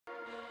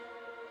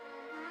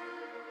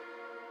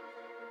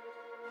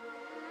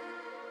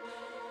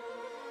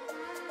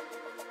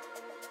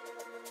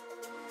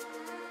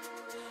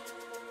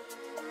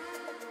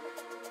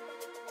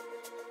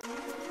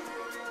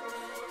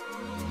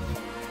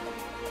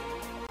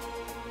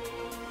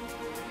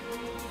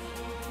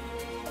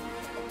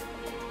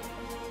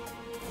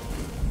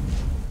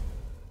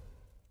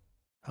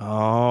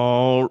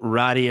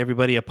body.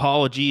 Everybody,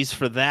 apologies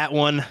for that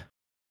one.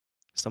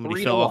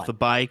 Somebody fell off the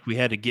bike. We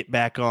had to get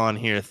back on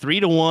here.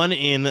 3-1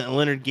 in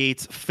Leonard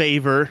Gates'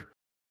 favor.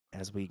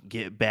 As we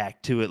get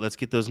back to it, let's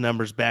get those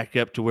numbers back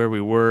up to where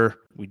we were.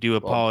 We do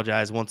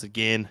apologize once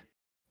again,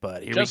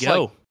 but here we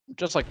go.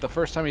 Just like the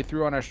first time he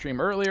threw on our stream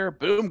earlier,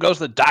 boom goes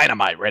the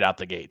dynamite right out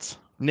the gates.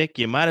 Nick,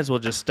 you might as well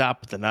just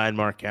stop at the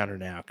 9-mark counter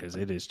now because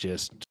it is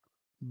just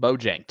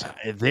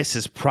bojanked. This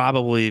has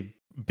probably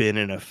been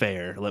an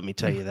affair, let me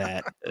tell you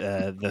that.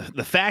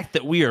 The fact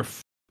that we are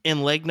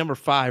in leg number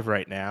 5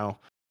 right now,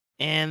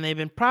 and they've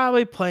been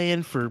probably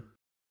playing for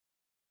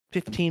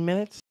 15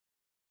 minutes.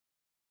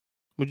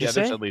 Would you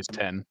say? There's at least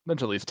 10.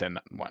 There's at least 10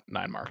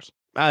 9 marks.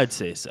 I would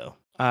say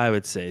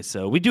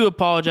so. We do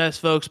apologize,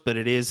 folks, but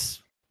it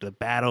is the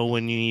battle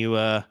when you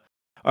are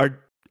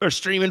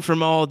streaming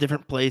from all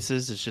different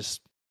places. It's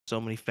just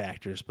so many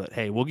factors. But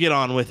hey, we'll get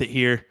on with it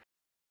here.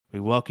 We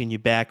welcome you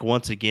back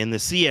once again. The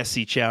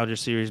CSC Challenger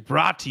Series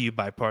brought to you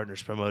by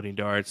Partners Promoting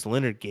Darts,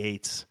 Leonard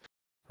Gates,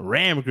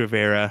 Ram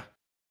Guevara.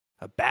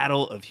 A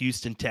battle of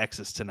Houston,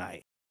 Texas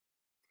tonight.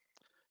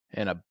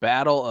 And a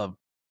battle of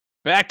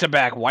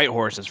back-to-back white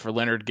horses for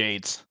Leonard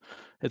Gates.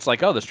 It's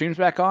like, oh, the stream's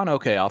back on?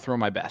 Okay, I'll throw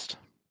my best.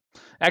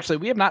 Actually,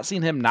 we have not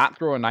seen him not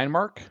throw a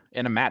 9-mark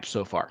in a match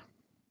so far.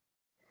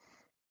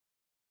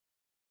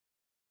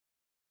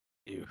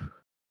 Ew.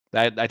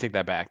 I take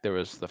that back. There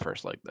was the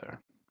first leg there.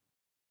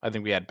 I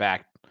think we had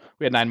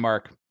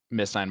 9-mark,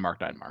 missed 9-mark,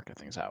 9-mark. I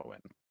think is how it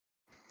went.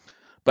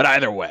 But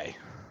either way,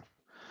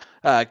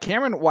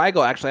 Cameron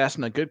Weigel actually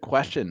asking a good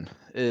question.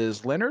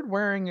 Is Leonard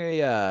wearing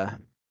a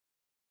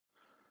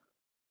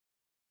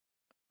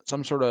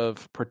some sort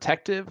of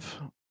protective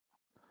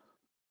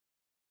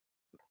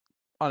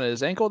on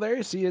his ankle there?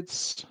 You see,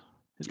 he's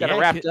got it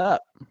wrapped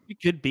up. It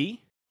could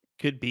be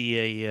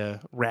a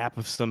wrap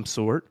of some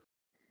sort.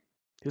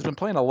 He's been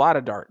playing a lot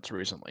of darts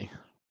recently.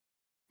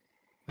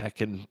 That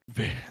can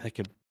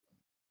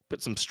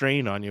put some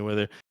strain on you,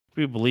 whether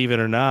you believe it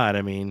or not.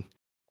 I mean,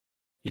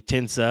 you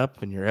tense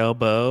up in your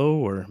elbow,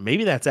 or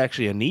maybe that's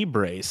actually a knee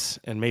brace,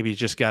 and maybe you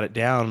just got it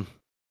down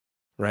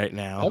right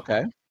now.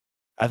 Okay.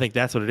 I think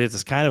that's what it is.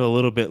 It's kind of a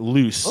little bit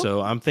loose,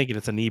 so I'm thinking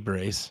it's a knee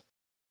brace.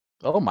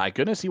 Oh my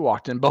goodness, he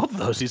walked in both of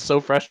those. He's so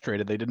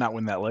frustrated they did not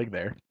win that leg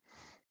there.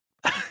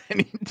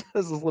 And he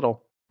does his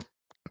little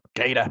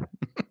gator.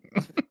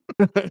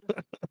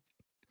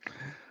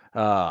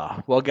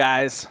 Well,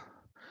 guys,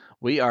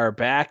 we are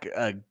back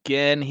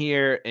again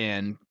here,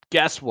 and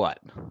guess what?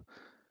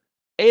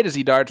 A to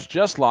Z Darts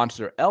just launched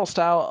their L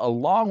style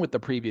along with the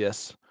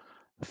previous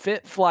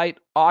Fit Flight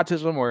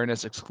Autism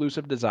Awareness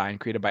exclusive design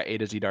created by A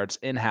to Z Darts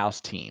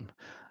in-house team.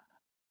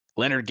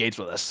 Leonard Gates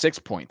with a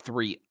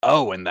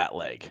 6.30 in that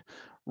leg.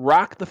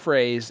 Rock the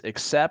phrase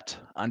accept,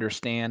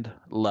 understand,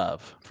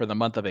 love for the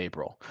month of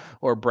April,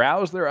 or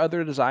browse their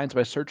other designs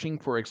by searching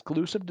for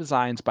exclusive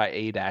designs by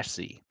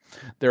A-Z.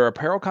 Their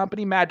apparel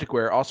company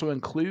Magicwear also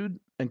included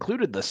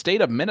the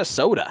state of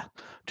Minnesota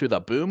to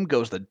the Boom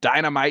Goes the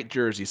Dynamite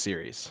Jersey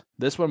Series.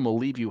 This one will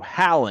leave you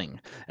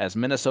howling, as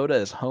Minnesota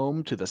is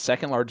home to the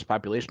second largest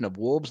population of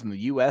wolves in the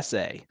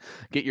USA.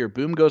 Get your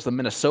Boom Goes the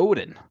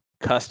Minnesotan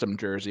custom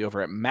jersey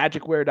over at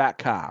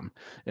magicwear.com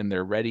in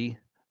their ready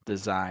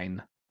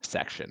design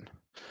section.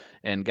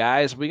 And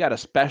guys, we got a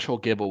special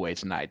giveaway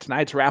tonight.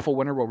 Tonight's raffle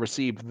winner will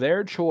receive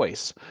their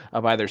choice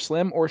of either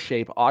Slim or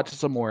Shape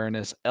Autism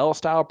Awareness,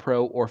 L-Style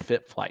Pro, or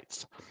Fit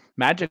Flights.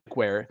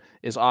 Magicwear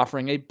is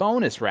offering a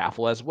bonus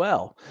raffle as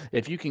well.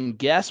 If you can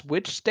guess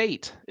which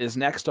state is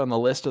next on the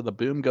list of the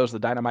Boom Goes the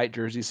Dynamite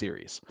Jersey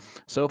Series.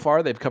 So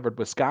far, they've covered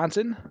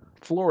Wisconsin,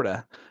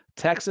 Florida,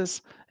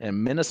 Texas,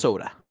 and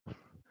Minnesota.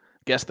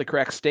 Guess the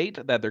correct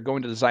state that they're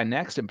going to design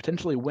next and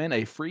potentially win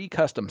a free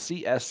custom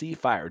CSC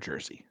Fire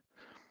jersey.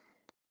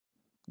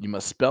 You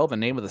must spell the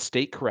name of the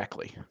state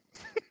correctly.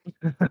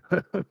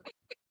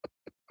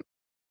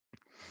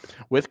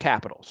 With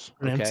capitals.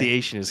 Okay?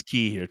 Pronunciation is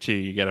key here, too.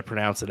 You got to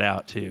pronounce it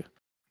out, too.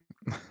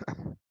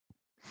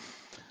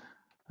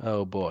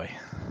 Oh, boy.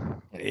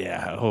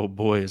 Yeah, oh,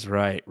 boy is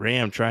right.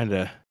 Ram trying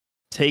to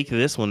take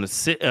this one to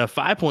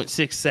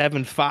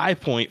 5.67,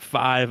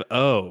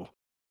 5.50.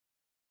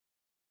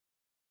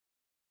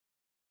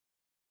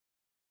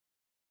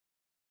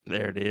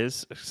 There it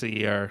is.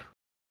 See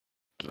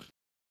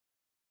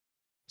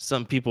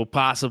some people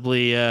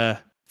possibly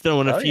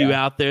throwing a few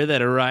out there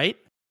that are right.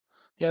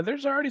 Yeah,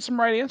 there's already some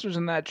right answers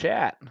in that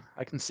chat.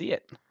 I can see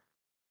it.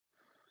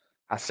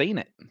 I seen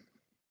it.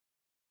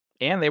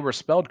 And they were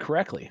spelled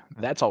correctly.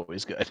 That's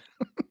always good.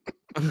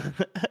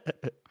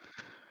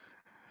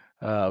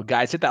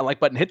 Guys, hit that like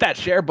button. Hit that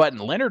share button.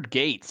 Leonard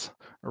Gates,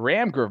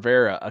 Ram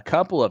Guevara, a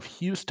couple of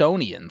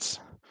Houstonians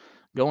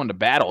going to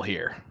battle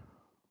here.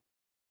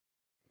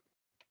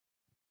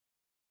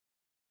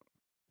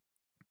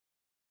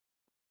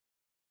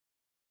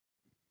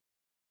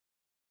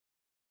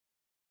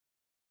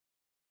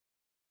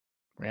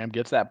 Ram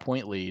gets that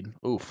point lead.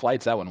 Ooh,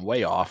 flights that one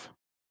way off.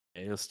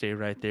 Yeah, he'll stay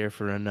right there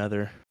for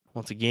another.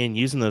 Once again,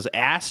 using those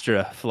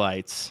Astra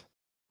flights.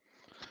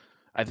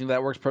 I think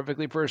that works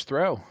perfectly for his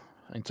throw.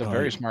 I think it's a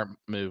very smart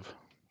move.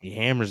 He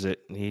hammers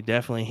it. He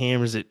definitely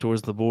hammers it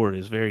towards the board.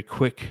 It's very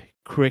quick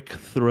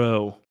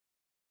throw.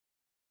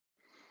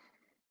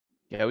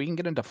 Yeah, we can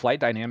get into flight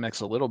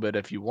dynamics a little bit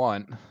if you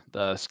want.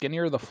 The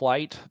skinnier the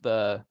flight,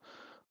 the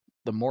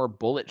more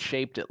bullet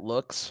shaped it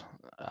looks,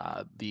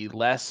 the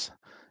less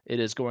it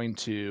is going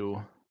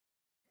to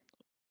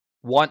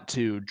want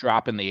to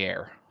drop in the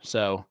air.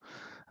 So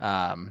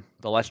the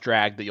less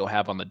drag that you'll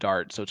have on the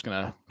dart. So it's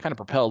going to kind of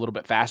propel a little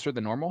bit faster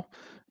than normal.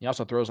 He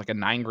also throws like a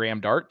 9-gram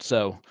dart.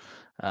 So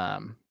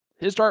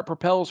his dart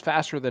propels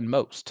faster than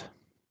most.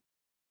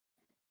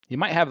 He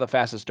might have the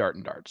fastest dart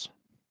in darts.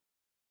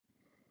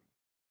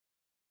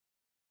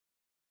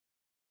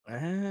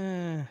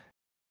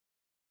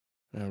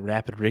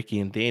 Rapid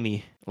Ricky and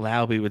Danny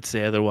Lauby would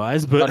say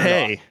otherwise, but No.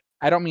 hey.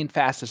 I don't mean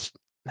fastest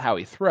how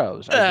he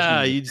throws. I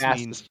just mean the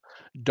fastest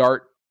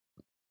dart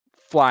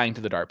flying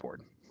to the dartboard.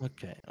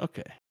 Okay.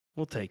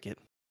 We'll take it.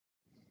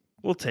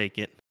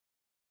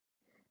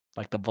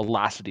 Like the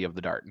velocity of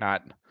the dart,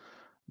 not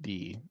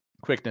the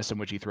quickness in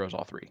which he throws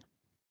all three.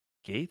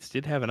 Gates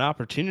did have an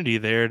opportunity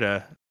there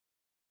to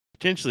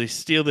potentially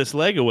steal this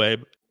leg away,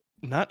 but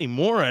not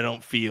anymore, I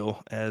don't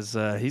feel, as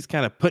he's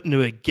kind of put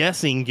into a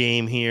guessing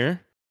game here.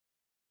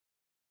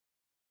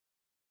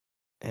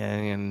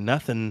 And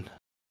nothing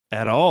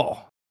at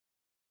all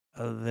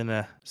other than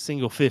a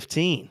single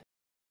 15.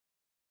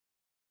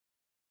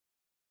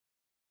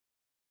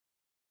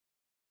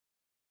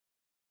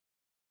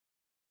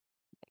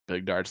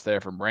 Big darts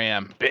there from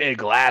Ram.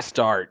 Big last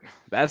dart.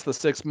 That's the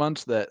 6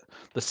 months the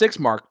 6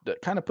 mark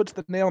that kind of puts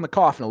the nail in the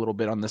coffin a little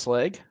bit on this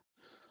leg.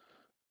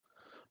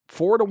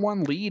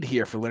 4-1 lead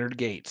here for Leonard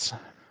Gates.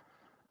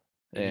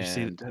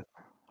 And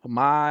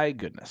my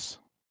goodness.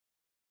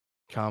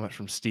 Comment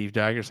from Steve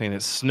Dagger saying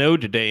it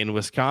snowed today in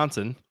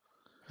Wisconsin.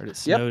 Heard it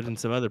snowed in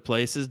some other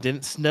places.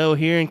 Didn't snow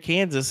here in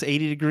Kansas.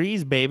 80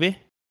 degrees, baby.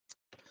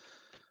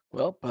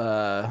 Well,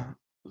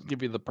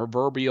 give you the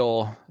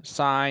proverbial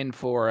sign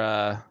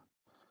for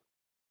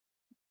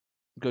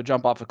go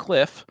jump off a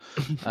cliff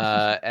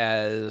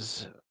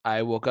as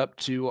I woke up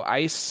to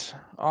ice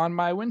on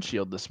my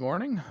windshield this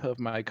morning of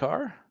my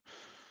car.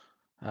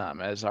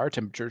 As our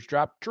temperatures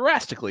dropped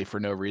drastically for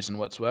no reason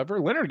whatsoever.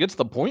 Leonard gets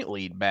the point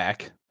lead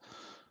back.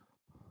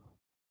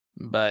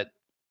 But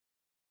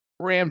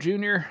Ram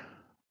Jr.,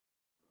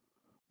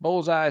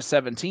 bullseye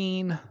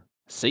 17.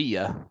 See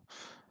ya.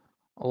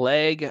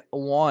 Leg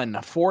 1,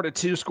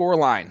 4-2 score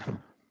line.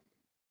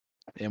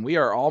 And we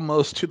are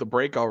almost to the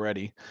break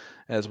already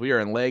as we are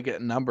in leg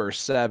number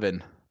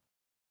 7.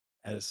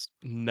 That is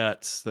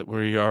nuts that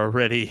we are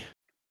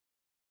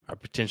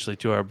potentially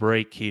to our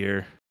break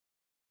here.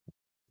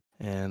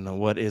 And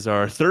what is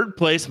our third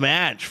place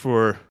match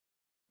for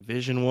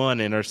Division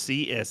 1 in our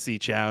CSC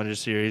Challenger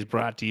Series,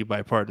 brought to you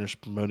by Partners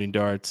Promoting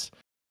Darts.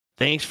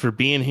 Thanks for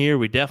being here.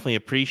 We definitely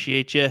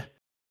appreciate you.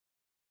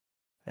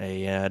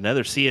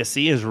 Another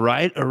CSC is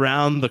right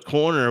around the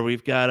corner.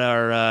 We've got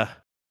our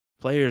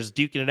players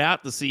duking it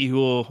out to see who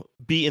will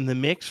be in the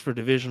mix for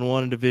Division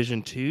 1 and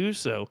Division 2.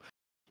 So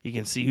you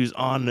can see who's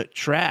on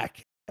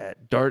track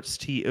at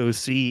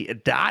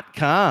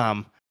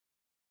dartstoc.com.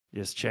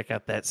 Just check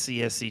out that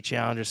CSC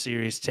Challenger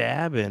Series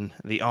tab and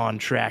the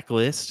on-track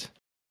list.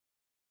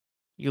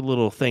 A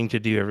little thing to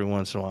do every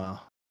once in a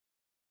while.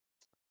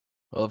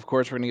 Well, of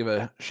course, we're going to give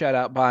a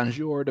shout-out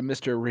bonjour to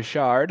Mr.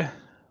 Richard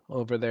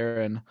over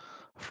there in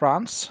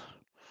France.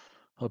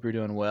 Hope you're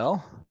doing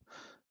well.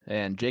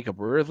 And Jacob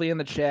Worthley in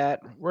the chat.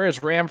 Where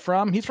is Ram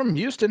from? He's from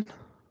Houston.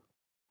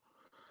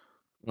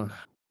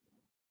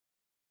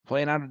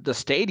 Playing out at the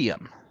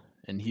stadium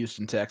in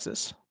Houston,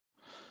 Texas.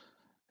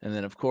 And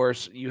then, of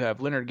course, you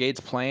have Leonard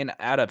Gates playing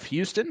out of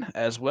Houston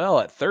as well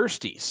at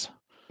Thirsties.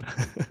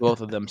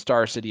 Both of them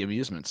Star City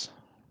Amusements.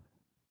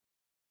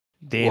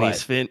 Danny,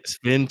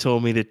 Sven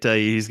told me to tell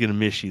you he's going to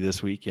miss you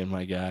this weekend,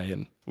 my guy.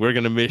 And we're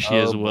going to miss you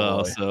as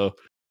well. Boy. So,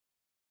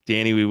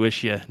 Danny, we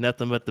wish you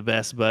nothing but the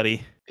best,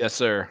 buddy. Yes,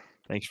 sir.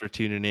 Thanks for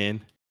tuning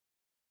in.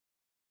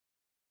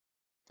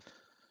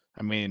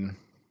 I mean,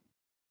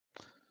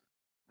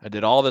 I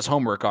did all this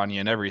homework on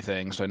you and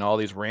everything, so I know all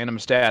these random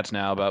stats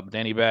now about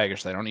Danny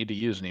Baggish that I don't need to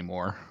use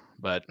anymore.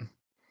 But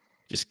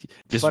just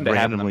fun to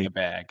have him in randomly the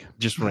bag.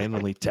 Just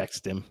randomly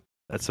text him.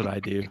 That's what I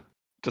do.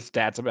 Just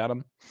stats about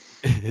him.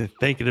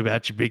 Thinking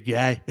about you, big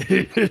guy.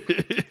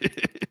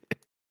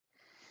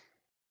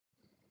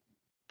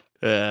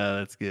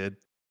 That's good.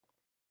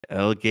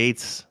 L.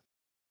 Gates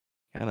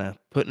kind of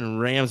putting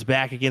Rams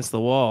back against the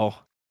wall.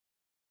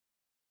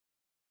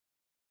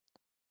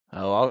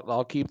 Oh,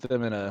 I'll keep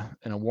them in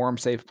a warm,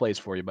 safe place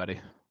for you, buddy.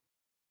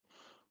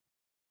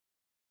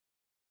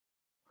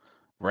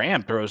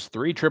 Ram throws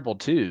 3 triple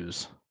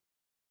twos.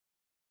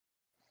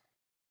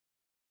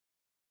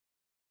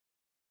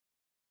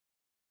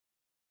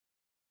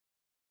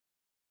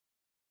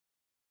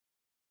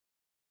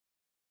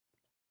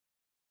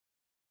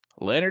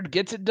 Leonard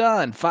gets it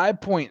done.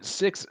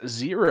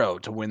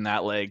 5.60 to win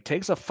that leg.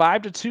 Takes a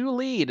 5-2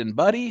 lead. And,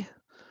 buddy,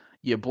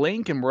 you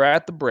blink and we're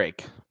at the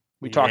break.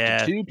 We talked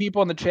to 2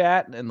 people in the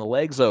chat, and the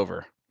leg's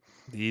over.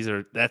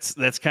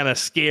 That's kind of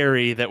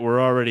scary that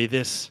we're already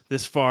this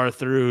far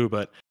through,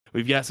 but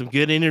we've got some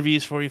good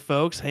interviews for you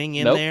folks. Hang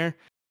in there.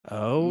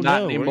 Oh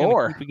Not no, anymore.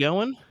 we're gonna keep it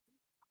going.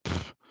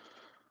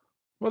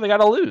 Well, they got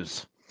to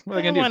lose. What are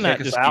they gonna do? Why not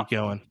Kick us just out? keep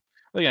going? Are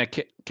they gonna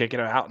kick it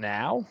out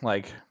now?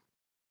 Like,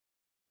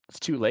 it's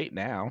too late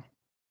now.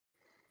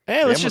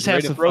 Hey, let's just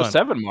have some fun.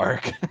 7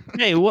 mark.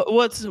 Hey,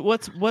 what's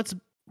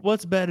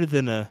better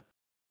than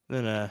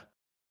a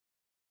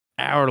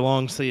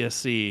hour-long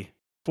CSC,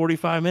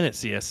 45-minute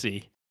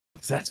CSC?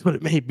 Because that's what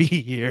it may be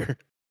here.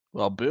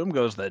 Well, boom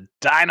goes the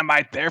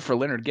dynamite there for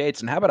Leonard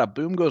Gates. And how about a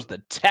boom goes the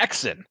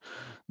Texan,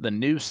 the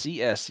new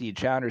CSC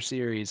Challenger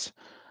Series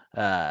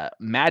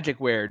Magic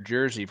Wear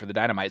jersey for the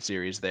Dynamite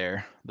Series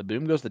there. The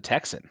boom goes the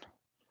Texan.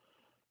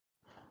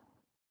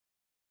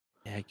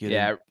 Yeah,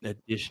 good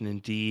addition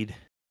indeed.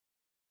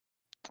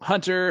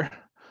 Hunter,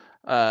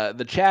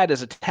 the chat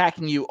is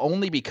attacking you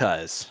only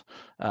because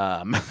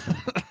once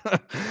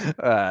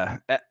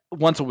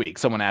a week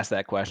someone asks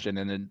that question,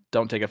 and then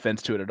don't take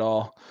offense to it at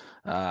all.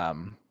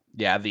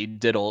 Yeah, the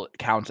diddle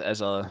counts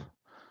as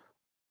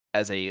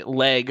a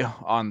leg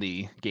on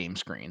the game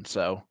screen,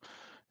 so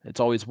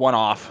it's always one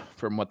off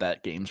from what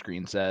that game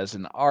screen says.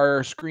 And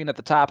our screen at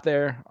the top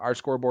there, our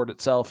scoreboard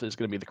itself, is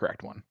going to be the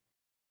correct one.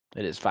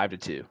 It is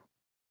 5-2.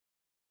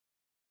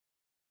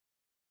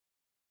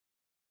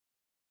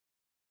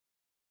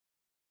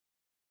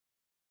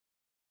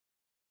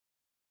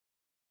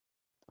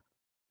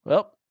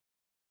 Well,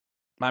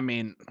 I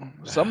mean,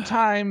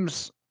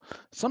 sometimes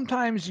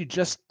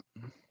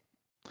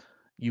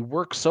you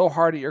work so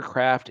hard at your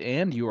craft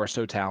and you are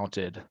so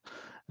talented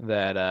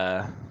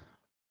that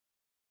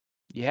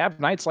you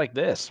have nights like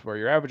this where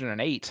you're averaging an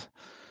 8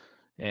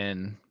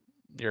 and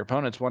your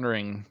opponent's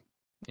wondering,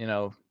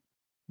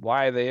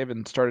 why they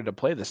even started to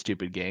play this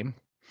stupid game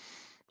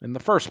in the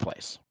first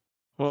place.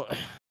 Well,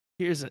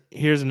 here's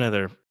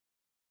another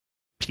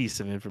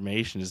piece of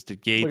information is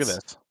that Gates. Look at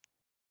this.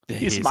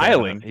 He's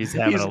smiling. He's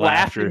having a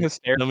laughing.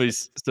 Somebody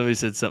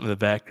said something in the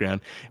background.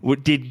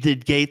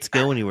 Did Gates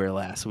go anywhere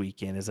last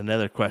weekend? Is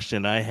another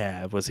question I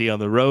have. Was he on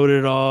the road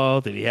at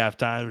all? Did he have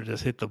time to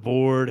just hit the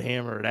board,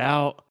 hammer it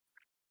out?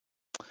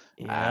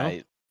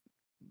 I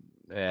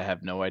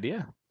have no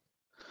idea.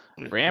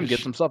 Ram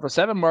gets himself a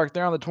 7 mark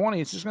there on the 20.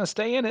 He's just going to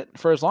stay in it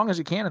for as long as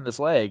he can in this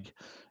leg.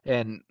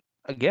 And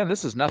again,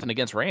 this is nothing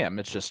against Ram.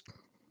 It's just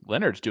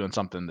Leonard's doing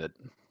something that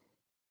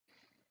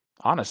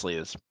honestly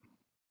is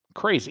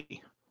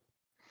crazy.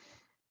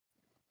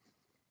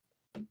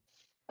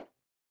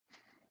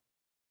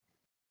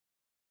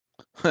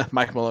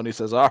 Mike Maloney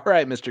says, all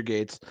right, Mr.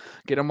 Gates,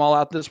 get them all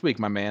out this week,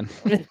 my man.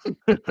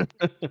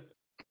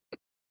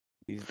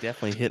 He's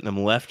definitely hitting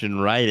them left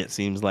and right, it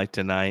seems like,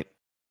 tonight.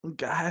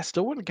 I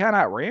still wouldn't count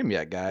out Ram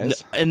yet,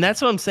 guys. And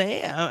that's what I'm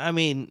saying. I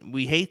mean,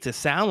 we hate to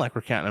sound like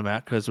we're counting him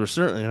out because we're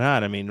certainly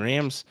not. I mean,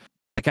 Ram's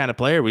the kind of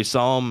player. We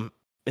saw him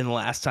in the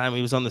last time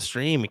he was on the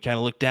stream. He kind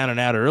of looked down and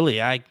out early.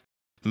 I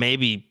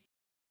maybe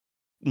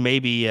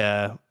made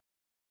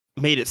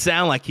it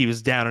sound like he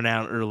was down and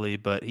out early,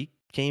 but he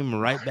came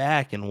right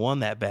back and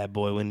won that bad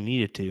boy when he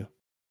needed to.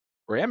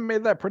 Ram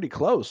made that pretty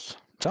close.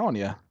 I'm telling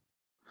you.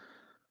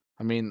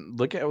 I mean,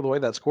 look at the way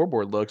that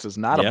scoreboard looks. It's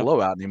not a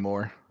blowout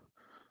anymore.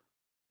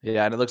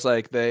 Yeah, and it looks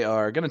like they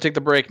are going to take the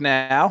break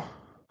now.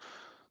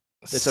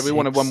 They said we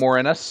wanted one more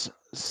in us.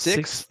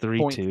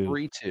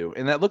 6.32.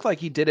 And that looked like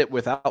he did it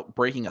without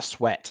breaking a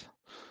sweat.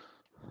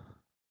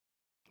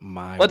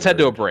 Let's head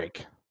to a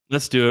break.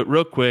 Let's do it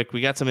real quick.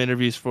 We got some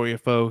interviews for you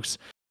folks.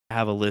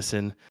 Have a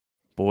listen.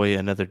 Boy,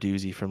 another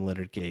doozy from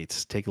Leonard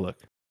Gates. Take a look.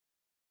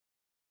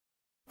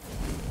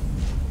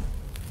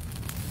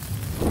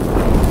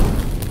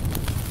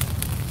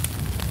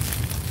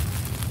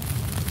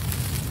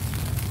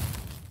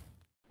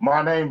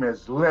 My name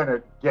is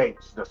Leonard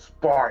Gates, the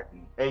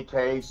Spartan,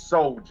 a.k.a.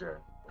 Soldier,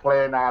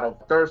 playing out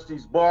of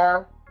Thirsty's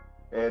Bar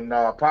in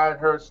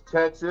Pinehurst,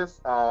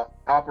 Texas,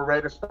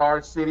 operator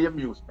Star City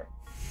Amusement.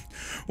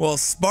 Well,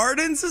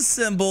 Spartan's a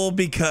symbol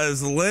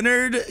because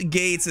Leonard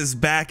Gates is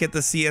back at the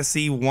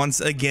CSC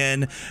once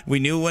again. We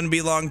knew it wouldn't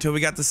be long until we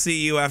got to see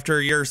you after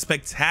your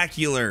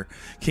spectacular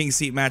King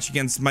Seat match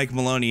against Mike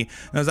Maloney.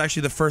 That was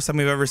actually the first time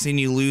we've ever seen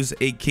you lose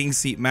a King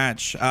Seat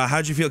match.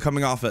 How'd you feel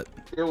coming off it?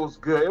 It was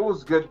good. It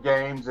was good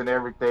games and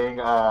everything.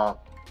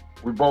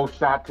 We both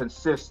shot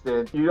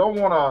consistent. You don't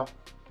want to,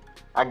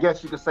 I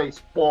guess you could say,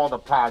 spoil the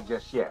pie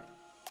just yet.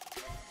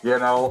 You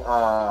know,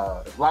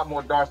 there's a lot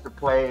more darts to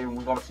play, and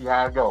we're going to see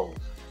how it goes.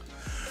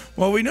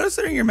 Well, we noticed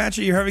during your match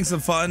that you're having some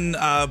fun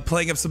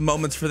playing up some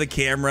moments for the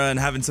camera and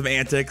having some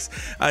antics.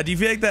 Do you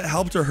feel like that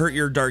helped or hurt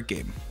your dart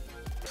game?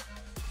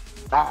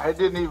 I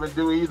didn't even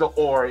do either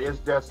or. It's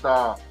just,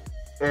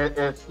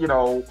 it's you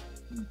know,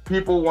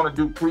 people want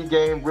to do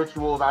pre-game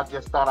rituals. I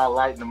just thought I'd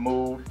lighten the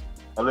mood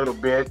a little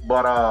bit.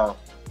 But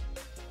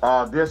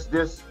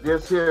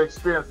this here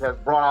experience has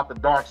brought out the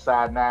dark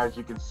side now, as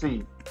you can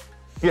see.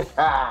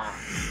 Yeah.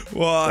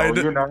 Well,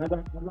 so, you know, I've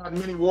got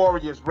many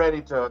warriors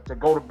ready to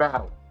go to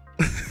battle.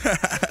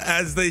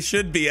 As they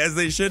should be, as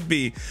they should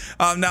be.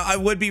 Now, I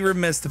would be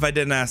remiss if I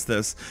didn't ask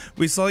this.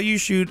 We saw you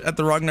shoot at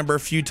the wrong number a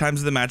few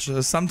times in the match,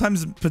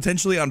 sometimes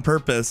potentially on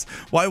purpose.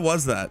 Why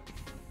was that?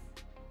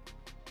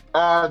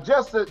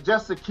 Just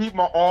to keep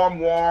my arm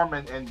warm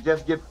and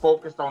just get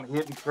focused on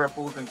hitting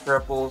triples and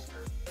triples.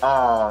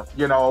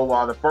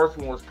 The first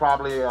one was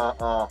probably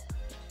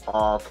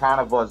kind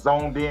of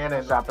zoned in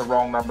and got the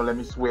wrong number. Let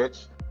me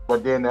switch.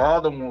 But then the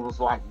other one was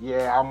like,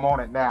 yeah, I'm on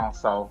it now.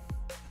 So,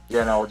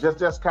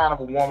 just kind of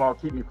a warm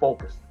up, keep me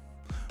focused.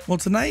 Well,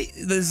 tonight,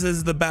 this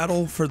is the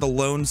battle for the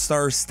Lone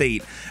Star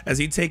State as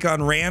you take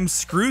on Ram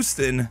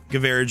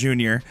Guevara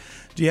Jr.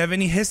 Do you have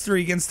any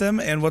history against him,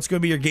 and what's going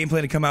to be your game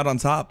plan to come out on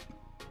top?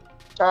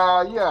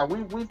 Yeah,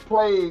 we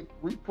played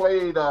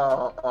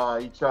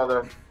each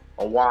other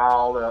a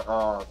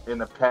while in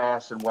the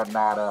past and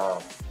whatnot.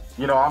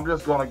 I'm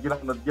just gonna get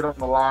on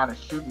the line and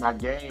shoot my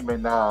game,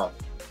 and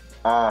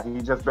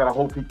he just better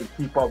hope he can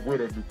keep up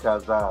with it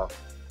because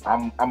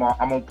I'm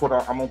gonna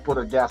put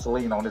a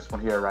gasoline on this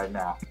one here right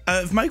now.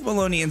 If Mike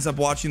Maloney ends up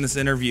watching this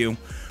interview,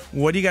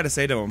 what do you got to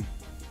say to him?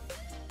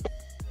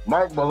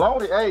 Mike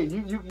Maloney, hey,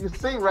 you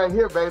see right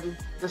here, baby,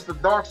 it's the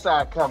dark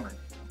side coming.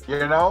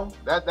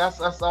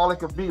 That's all it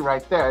could be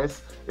right there.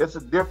 It's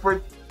a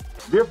different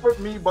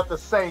me, but the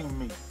same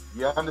me.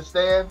 You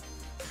understand?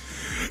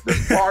 The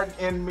Spartan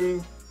in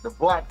me, the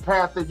Black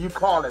Panther, you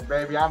call it,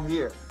 baby. I'm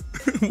here.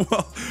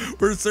 Well,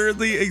 we're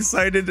certainly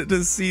excited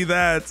to see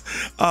that.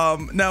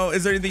 Now,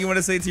 is there anything you want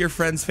to say to your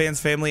friends, fans,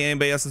 family,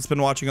 anybody else that's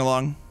been watching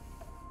along?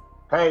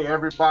 Hey,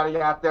 everybody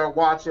out there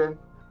watching,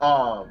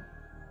 y'all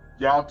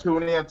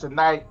tune in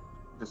tonight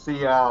to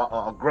see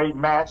a great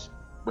match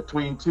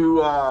between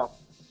two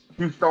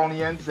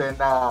Houstonians, and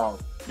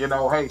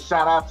hey,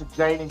 shout out to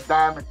Janie's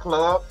Diamond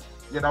Club.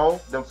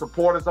 Them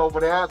supporters over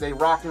there, they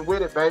rocking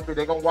with it, baby.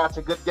 They gonna watch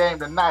a good game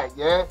tonight,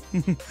 yeah?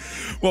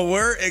 Well,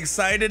 we're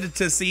excited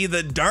to see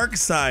the dark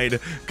side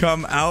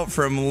come out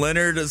from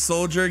Leonard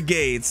Soldier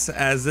Gates,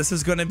 as this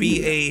is gonna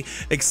be a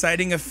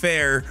exciting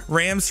affair.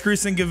 Ram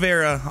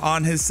Guevara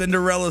on his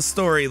Cinderella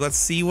story. Let's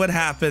see what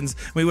happens.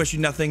 We wish you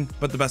nothing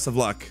but the best of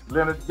luck.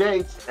 Leonard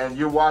Gates, and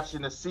you're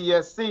watching the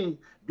CSC.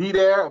 Be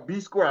there or be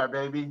square,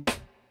 baby.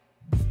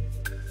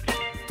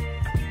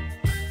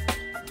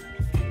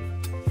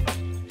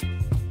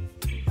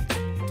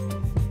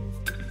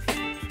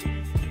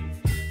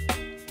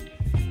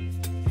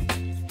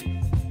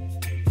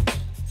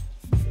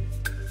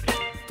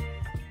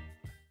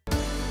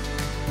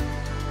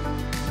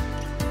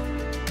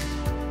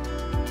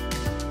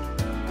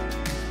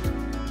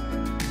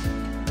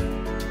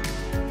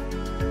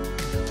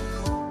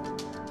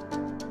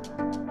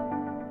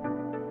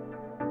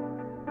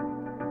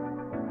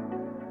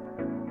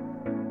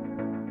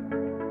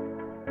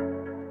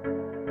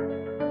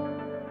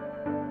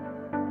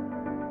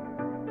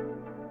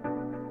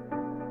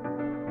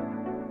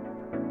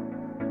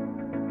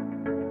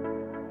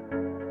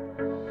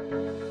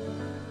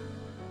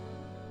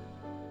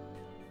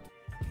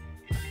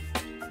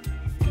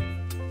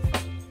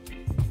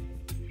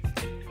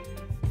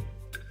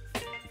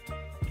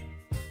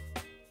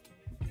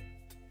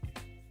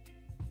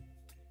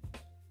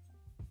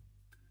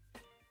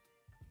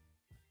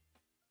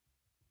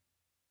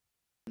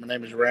 My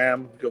name is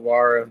Ram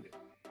Guevara,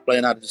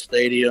 playing out of the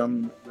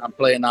stadium. I'm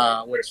playing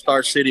with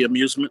Star City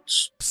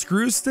Amusements.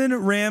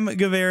 Ram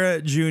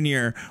Guevara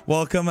Jr.,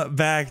 welcome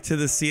back to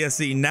the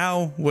CSC,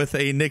 now with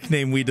a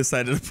nickname we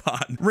decided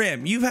upon.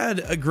 Ram, you've had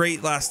a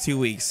great last 2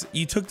 weeks.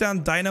 You took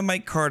down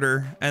Dynamite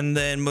Carter, and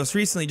then most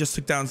recently just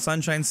took down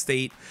Sunshine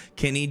State,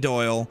 Kenny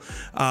Doyle.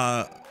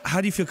 How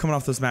do you feel coming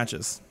off those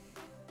matches?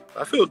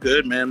 I feel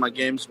good, man. My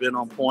game's been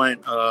on point.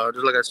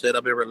 Just like I said,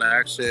 I've been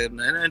relaxing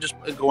and just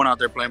going out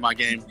there playing my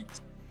game.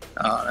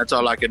 That's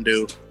all I can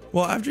do.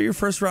 Well, after your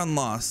first round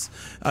loss,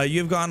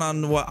 you've gone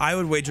on what I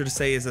would wager to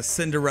say is a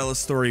Cinderella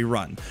story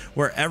run,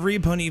 where every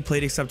opponent you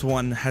played except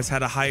one has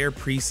had a higher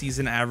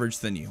preseason average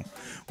than you.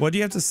 What do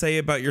you have to say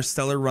about your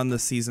stellar run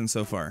this season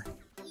so far?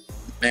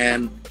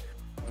 Man,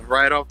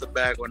 right off the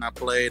bat when I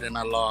played and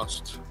I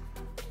lost,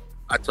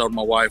 I told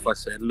my wife, I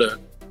said, look,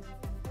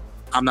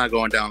 I'm not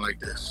going down like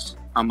this.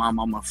 I'm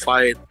going to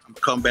fight. I'm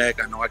come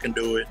back. I know I can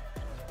do it.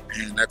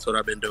 And that's what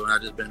I've been doing.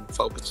 I've just been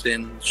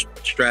focusing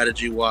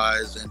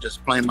strategy-wise and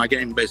just playing my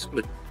game,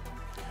 basically.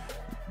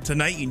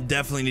 Tonight, you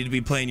definitely need to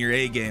be playing your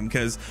A game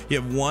because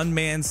you have one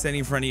man standing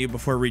in front of you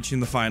before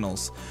reaching the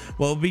finals.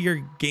 What will be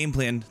your game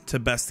plan to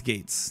best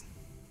Gates?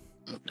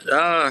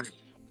 Man,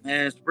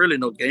 it's really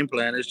no game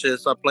plan. It's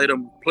just I played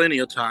him plenty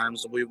of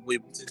times. We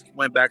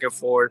went back and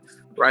forth.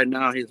 Right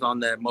now, he's on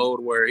that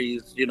mode where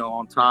he's,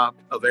 on top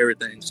of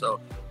everything.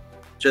 So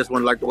just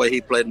when like the way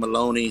he played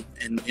Maloney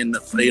in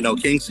the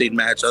King Seed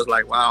match, I was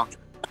like, wow,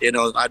 I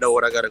know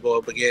what I got to go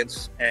up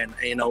against, and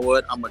you know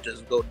what, I'm gonna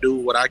just go do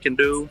what I can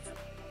do,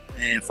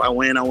 and if I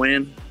win, I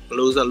win.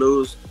 Lose, I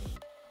lose.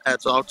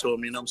 Hats off to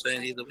him. You know what I'm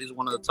saying? He's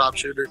one of the top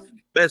shooters,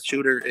 best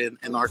shooter in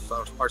our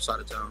side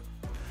of town.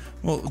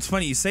 Well, it's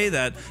funny you say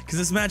that because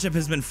this matchup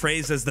has been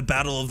phrased as the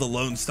Battle of the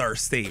Lone Star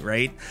State,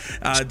 right?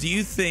 Do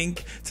you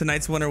think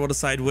tonight's winner will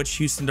decide which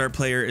Houston Dart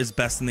player is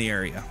best in the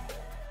area?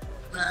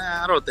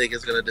 I don't think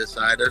it's going to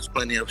decide. There's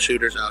plenty of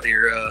shooters out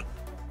here,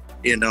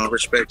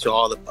 respect to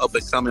all the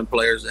up-and-coming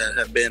players that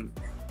have been,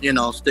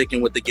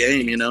 sticking with the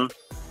game,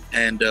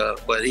 And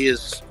but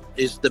he's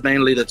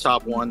mainly the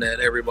top one that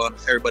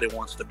everybody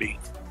wants to beat.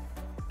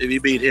 If you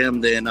beat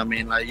him, then,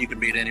 you can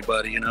beat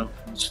anybody,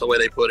 It's the way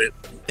they put it.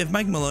 If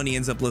Mike Maloney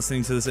ends up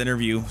listening to this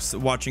interview,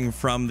 watching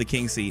from the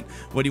king seat,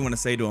 what do you want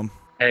to say to him?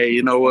 Hey,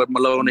 you know what,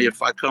 Maloney,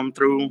 if I come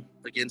through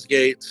against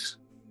Gates,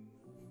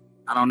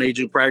 I don't need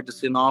you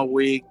practicing all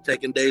week,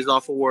 taking days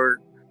off of work.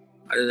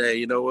 I just, hey,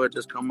 you know what,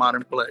 just come out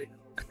and play.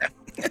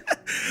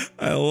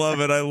 I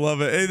love it. I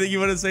love it. Anything you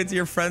want to say to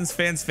your friends,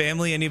 fans,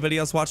 family, anybody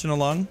else watching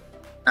along?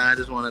 I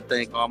just want to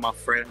thank all my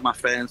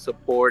fans'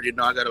 support.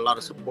 I got a lot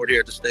of support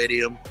here at the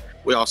stadium.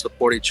 We all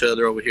support each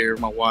other over here.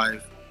 My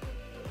wife,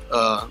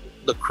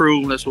 the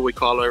crew, that's what we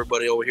call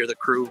everybody over here, the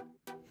crew.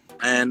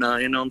 And,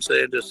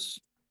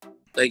 just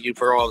thank you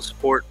for all the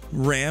support.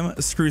 Ram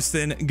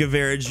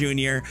Guevara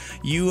Jr.,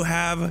 you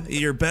have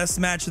your best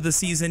match of the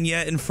season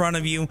yet in front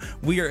of you.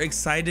 We are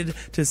excited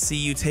to see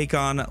you take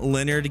on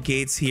Leonard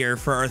Gates here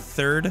for our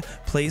third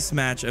place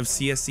match of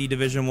CSC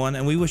Division 1,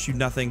 and we wish you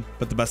nothing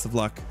but the best of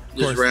luck.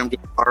 This is Ram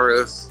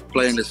Guevara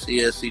playing the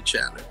CSC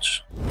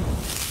Challenge.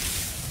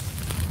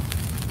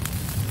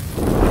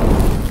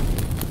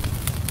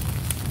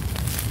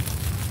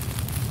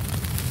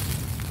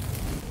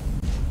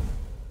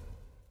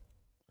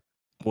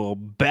 Well,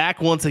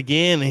 back once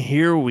again.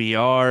 Here we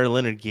are,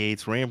 Leonard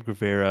Gates, Ram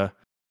Guevara,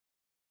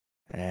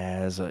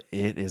 as it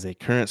is a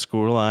current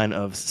scoreline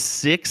of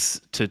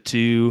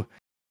 6-2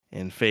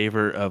 in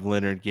favor of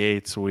Leonard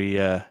Gates. We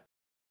got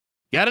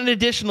an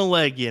additional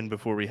leg in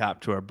before we hop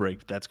to our break,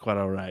 but that's quite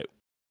all right.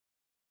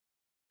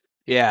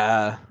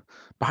 Yeah,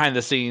 behind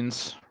the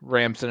scenes,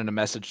 Ram sent in a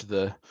message to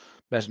the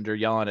messenger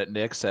yelling at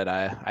Nick, said,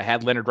 I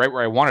had Leonard right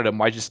where I wanted him.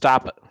 Why'd you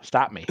stop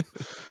me?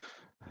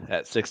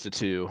 At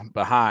 6-2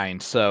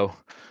 behind. So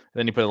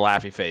then he put a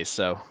laughy face.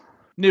 So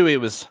knew he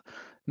was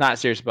not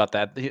serious about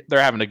that.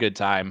 They're having a good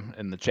time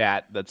in the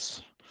chat.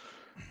 That's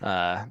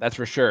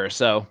for sure.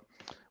 So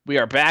we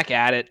are back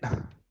at it.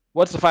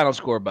 What's the final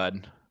score,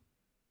 bud?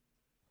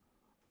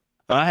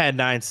 I had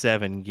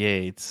 9-7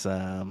 Gates.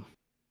 I'm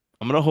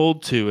going to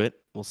hold to it.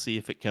 We'll see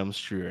if it comes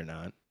true or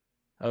not.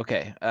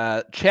 Okay.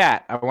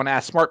 Chat, I want to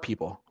ask smart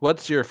people,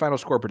 what's your final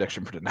score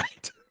prediction for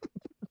tonight?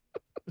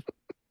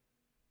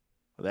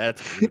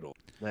 That's brutal.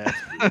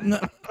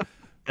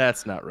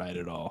 That's not right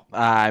at all.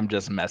 I'm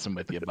just messing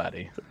with you,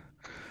 buddy.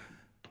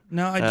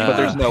 No, I do. But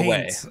there's no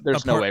way.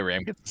 There's no way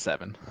Ram gets a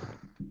 7.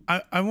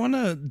 I want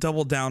to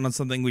double down on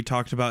something we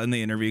talked about in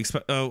the interview.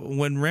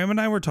 When Ram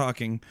and I were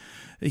talking,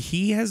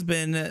 he has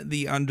been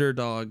the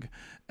underdog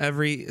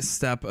every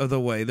step of the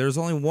way. There's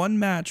only one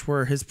match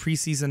where his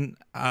preseason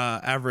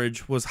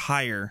average was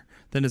higher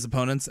than his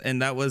opponents,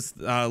 and that was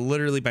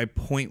literally by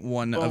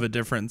 0.1 of a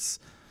difference.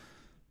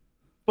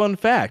 Fun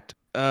fact.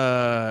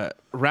 Round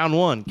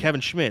 1,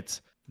 Kevin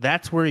Schmitz.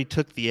 That's where he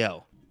took the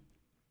L.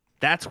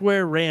 That's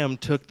where Ram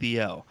took the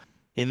L.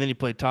 And then he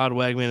played Todd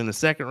Wegman in the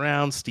second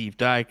round, Steve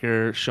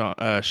Diker,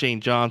 Shane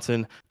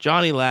Johnson,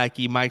 Johnny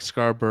Lackey, Mike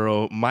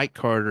Scarborough, Mike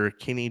Carter,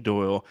 Kenny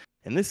Doyle.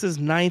 And this is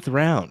 9th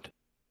round.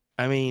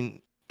 I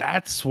mean,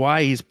 that's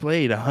why he's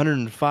played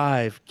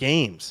 105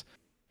 games.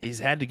 He's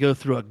had to go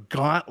through a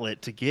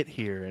gauntlet to get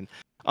here. And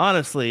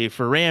honestly,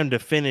 for Ram to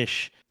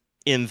finish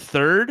in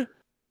 3rd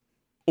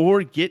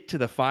or get to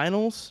the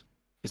finals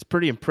is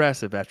pretty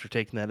impressive after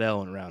taking that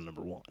L in round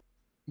number 1.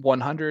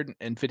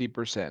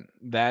 150%.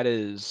 That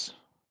is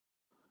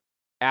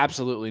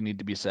absolutely need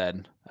to be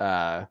said.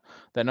 That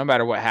no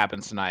matter what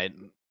happens tonight,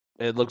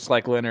 it looks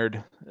like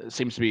Leonard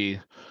seems to be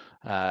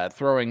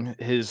throwing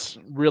his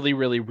really,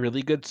 really,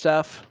 really good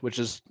stuff, which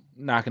is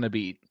not going to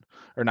be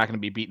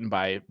beaten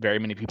by very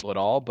many people at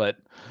all. But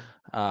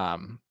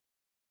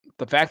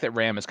the fact that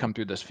Ram has come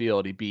through this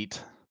field, he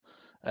beat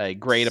a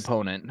great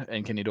opponent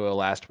in Kenny Doyle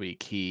last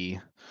week. He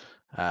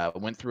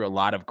went through a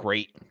lot of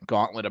great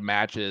gauntlet of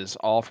matches,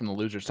 all from the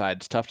loser side.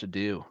 It's tough to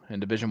do in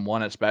Division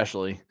 1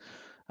 especially,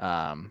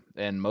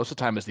 and most of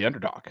the time is the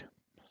underdog.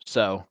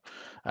 So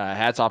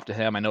hats off to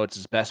him. I know it's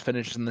his best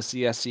finish in the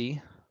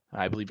CSC.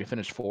 I believe he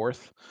finished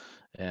 4th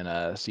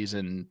in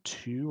season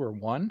 2 or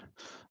 1.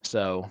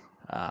 So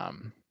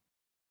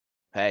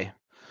hey,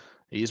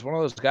 he's one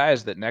of those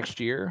guys that next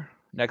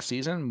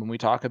season, when we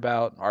talk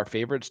about our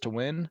favorites to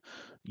win,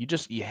 you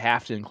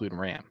have to include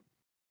Ram.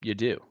 You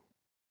do.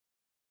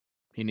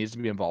 He needs to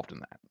be involved in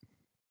that.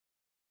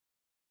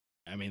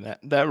 I mean,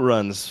 that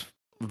run's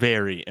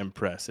very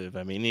impressive.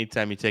 I mean,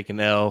 anytime you take an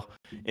L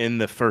in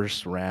the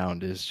first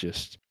round is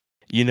just,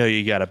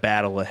 you got a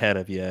battle ahead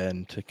of you,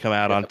 and to come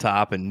out on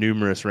top in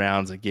numerous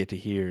rounds that get to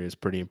here is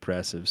pretty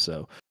impressive.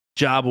 So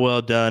job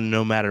well done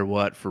no matter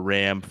what for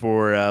Ram.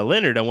 For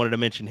Leonard, I wanted to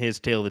mention his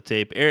tail of the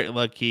tape. Eric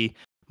Lucky,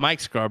 Mike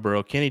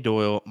Scarborough, Kenny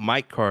Doyle,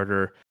 Mike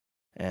Carter,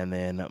 and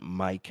then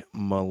Mike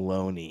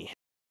Maloney.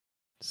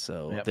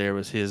 So there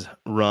was his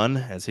run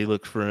as he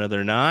looked for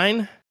another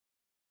 9.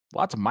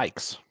 Lots of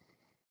mics.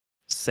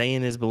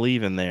 Saying is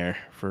believing there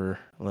for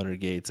Leonard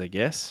Gates, I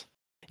guess.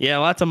 Yeah,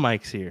 lots of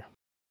mics here.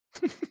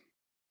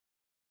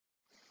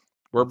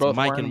 We're both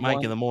Mike wearing and Mike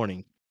one. in the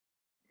morning.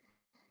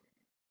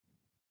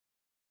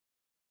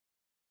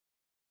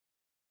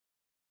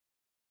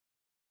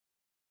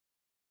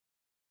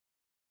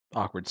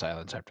 Awkward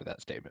silence after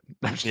that statement.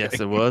 Yes,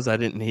 it was. I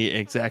didn't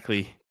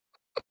exactly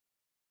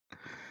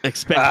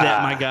expect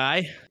that, my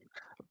guy.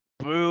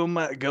 Boom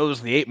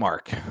goes the 8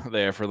 mark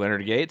there for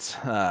Leonard Gates.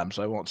 So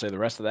I won't say the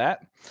rest of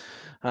that.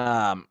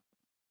 Yeah,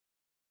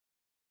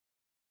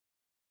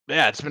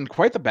 it's been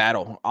quite the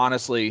battle,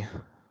 honestly.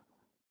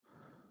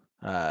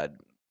 For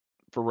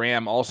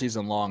Ram all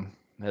season long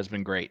has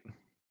been great.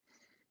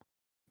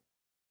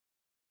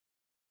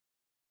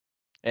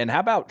 And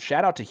how about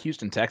shout out to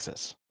Houston,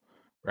 Texas,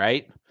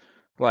 right?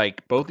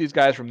 Like both these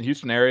guys from the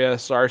Houston area,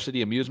 Star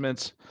City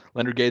Amusements.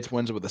 Leonard Gates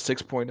wins it with a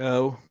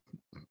 6.0.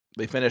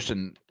 They finished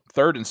in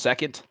 3rd and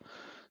 2nd.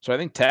 So I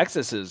think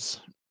Texas is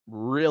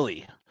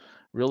really,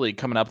 really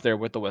coming up there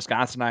with the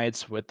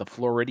Wisconsinites, with the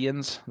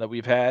Floridians that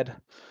we've had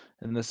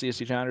in the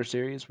CSC Challenger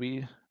Series.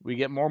 We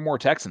get more and more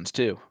Texans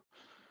too.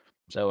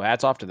 So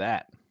hats off to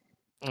that.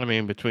 I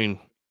mean, between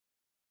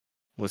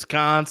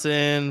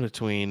Wisconsin,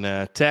 between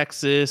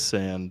Texas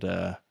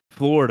and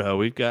Florida,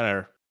 we've got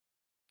our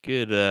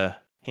good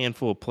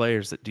handful of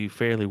players that do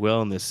fairly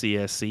well in the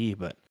CSC,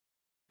 but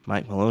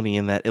Mike Maloney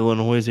in that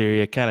Illinois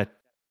area kind of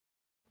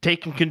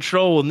taking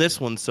control in this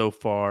one so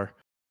far.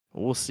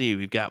 We'll see.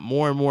 We've got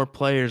more and more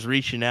players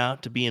reaching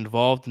out to be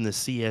involved in the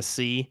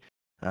CSC.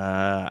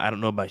 I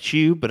don't know about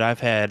you, but I've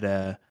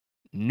had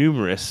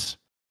numerous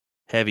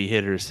heavy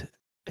hitters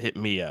hit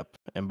me up.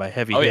 And by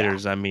heavy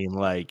hitters, I mean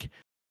like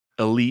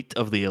elite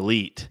of the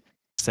elite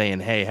saying,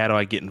 hey, how do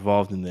I get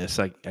involved in this?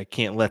 I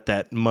can't let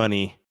that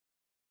money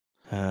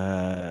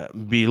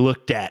be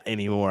looked at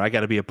anymore. I got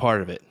to be a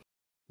part of it.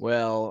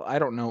 Well, I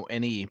don't know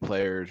any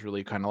players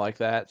really kind of like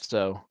that,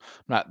 so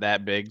not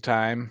that big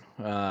time,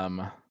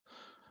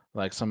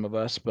 like some of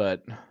us.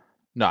 But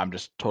no, I'm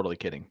just totally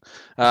kidding.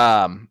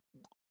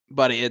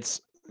 But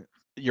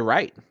you're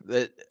right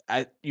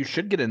that you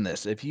should get in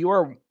this if you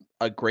are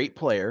a great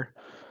player.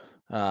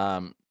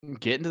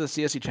 Get into the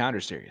CSC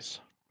Challenger Series.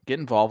 Get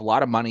involved. A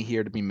lot of money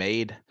here to be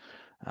made.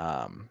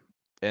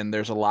 And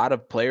there's a lot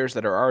of players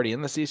that are already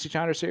in the CSC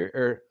Challenger Series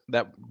or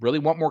that really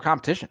want more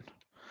competition.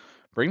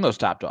 Bring those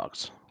top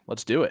dogs.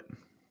 Let's do it.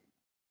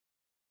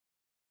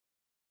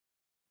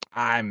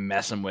 I'm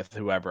messing with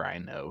whoever I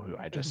know who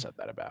I just said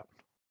that about.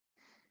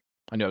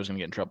 I knew I was going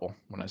to get in trouble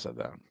when I said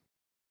that.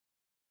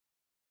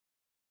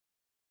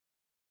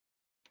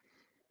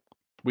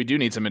 We do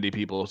need some indie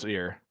people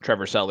here.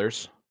 Trevor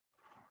Sellers.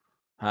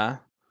 Huh?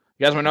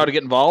 You guys want to know how to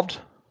get involved?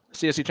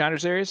 CSC Challenger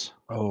Series?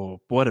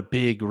 Oh, what a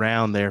big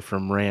round there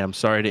from Ram.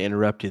 Sorry to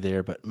interrupt you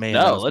there, but man,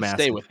 no, that was let's massive.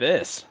 Stay with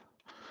this.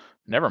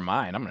 Never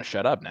mind. I'm going to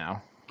shut up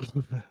now.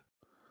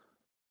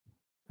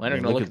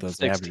 Leonard, look at the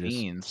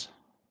 16s.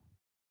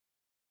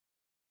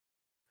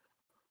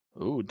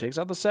 Ooh, takes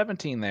out the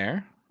 17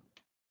 there.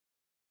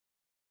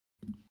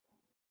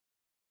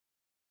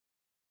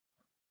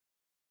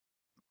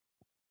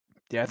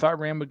 Yeah, I thought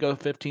Ram would go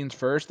 15s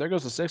first. There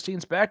goes the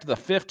 16s. Back to the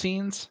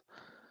 15s.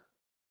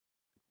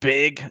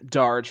 Big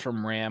darts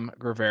from Ram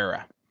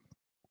Guevara.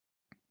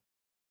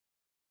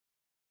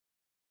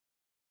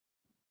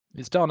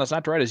 He's telling us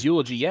not to write his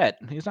eulogy yet.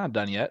 He's not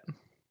done yet.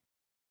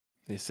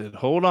 He said,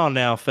 hold on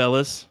now,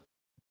 fellas.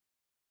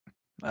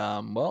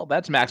 Well,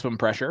 that's maximum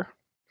pressure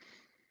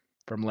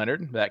from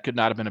Leonard. That could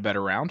not have been a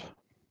better round.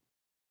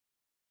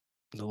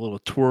 A little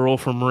twirl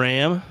from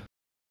Ram.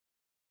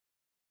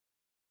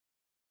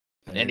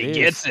 And he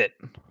gets it.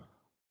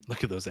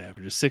 Look at those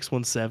averages.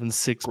 617,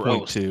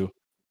 6.2.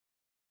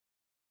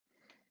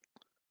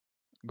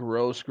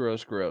 Gross.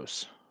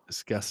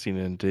 Disgusting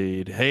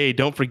indeed. Hey,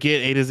 don't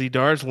forget A to Z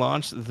Darts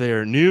launched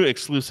their new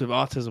exclusive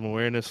autism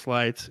awareness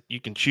flights. You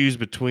can choose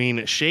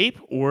between Shape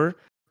or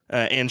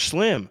and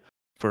Slim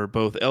for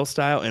both L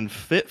Style and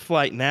Fit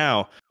Flight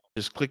now.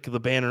 Just click the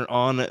banner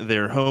on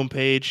their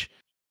homepage.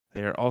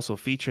 They are also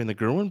featuring the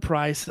Gerwin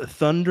Price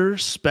Thunder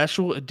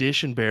Special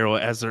Edition barrel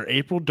as their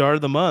April Dart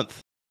of the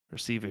Month.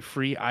 Receive a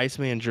free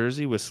Iceman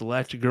jersey with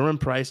select Gerwin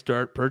Price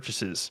Dart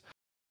purchases.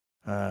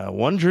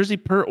 One jersey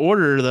per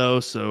order, though,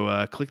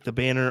 so click the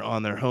banner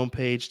on their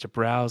homepage to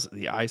browse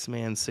the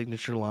Iceman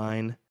signature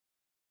line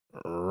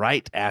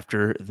right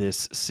after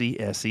this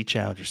CSC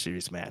Challenger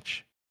Series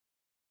match.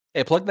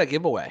 Hey, plug that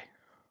giveaway.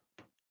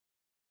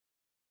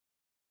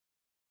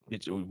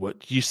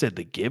 What you said,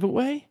 the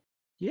giveaway?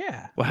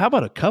 Yeah. Well, how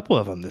about a couple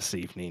of them this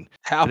evening?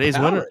 Today's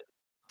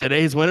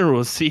winner will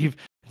receive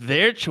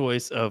their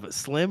choice of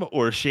Slim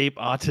or Shape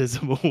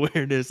Autism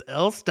Awareness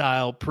L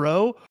Style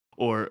Pro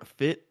or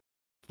Fit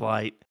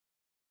Flight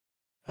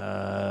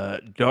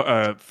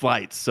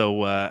flights.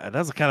 So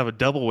that's kind of a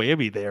double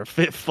whammy there.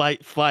 Fit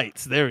Flight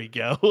flights. There we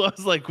go. I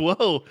was like,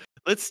 whoa,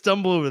 let's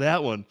stumble over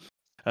that one.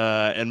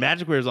 And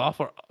Magicware is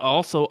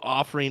also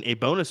offering a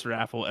bonus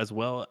raffle as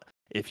well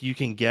if you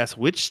can guess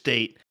which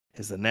state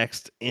is the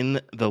next in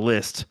the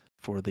list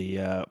for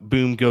the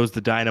Boom Goes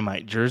the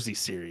Dynamite Jersey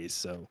Series.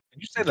 So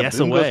Did you say the guess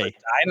Boom Goes away. the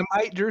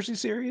Dynamite Jersey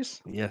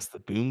Series? Yes, the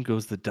Boom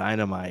Goes the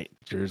Dynamite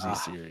Jersey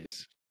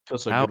Series.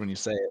 Feels so good when you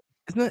say it.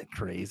 Isn't that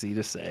crazy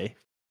to say?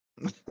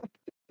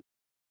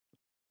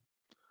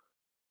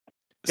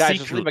 Guys,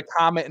 just leave a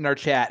comment in our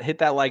chat. Hit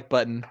that like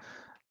button.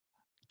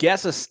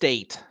 Guess a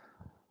state.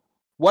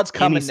 What's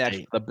coming next?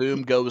 State. The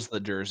Boom Goes the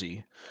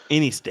Jersey.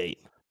 Any state.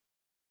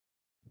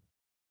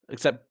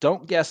 Except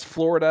don't guess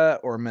Florida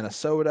or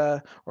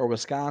Minnesota or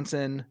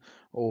Wisconsin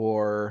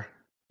or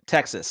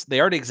Texas. They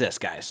already exist,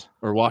 guys.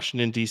 Or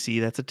Washington, D.C.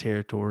 That's a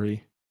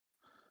territory.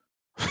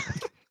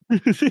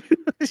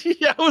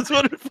 Yeah, I was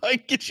wondering if I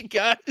could get you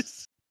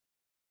guys.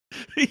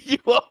 You're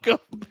welcome.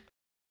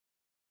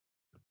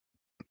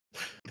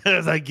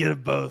 As I get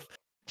them both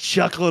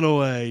chuckling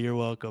away. You're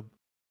welcome.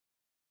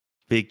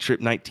 Big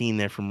Trip 19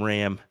 there from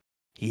Ram.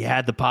 He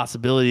had the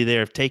possibility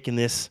there of taking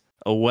this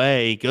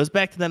away. Goes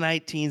back to the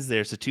 19s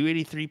there. So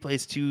 283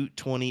 plays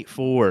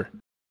 224.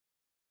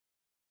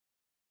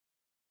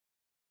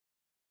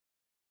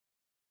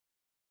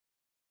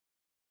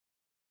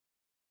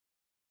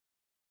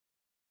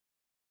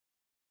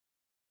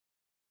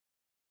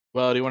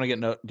 Well, do you want to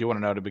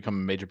know to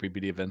become major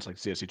PPD events like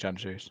CSC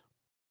Challenger Series?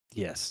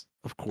 Yes,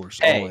 of course,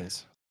 Hey.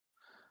 always.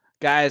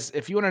 Guys,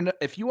 if you want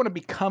to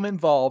become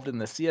involved in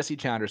the CSC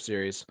Challenger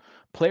Series,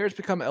 players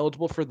become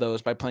eligible for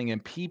those by playing in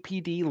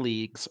PPD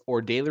leagues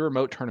or daily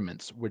remote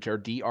tournaments, which are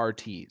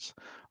DRTs.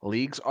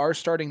 Leagues are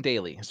starting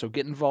daily, so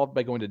get involved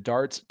by going to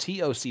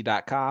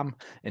dartstoc.com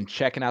and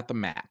checking out the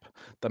map.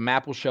 The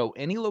map will show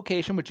any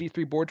location with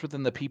G3 boards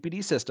within the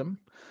PPD system.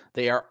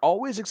 They are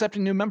always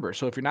accepting new members,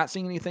 so if you're not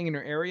seeing anything in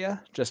your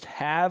area, just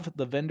have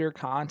the vendor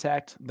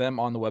contact them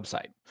on the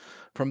website.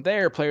 From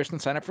there, players can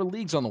sign up for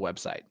leagues on the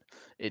website.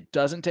 It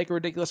doesn't take a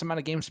ridiculous amount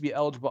of games to be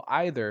eligible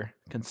either.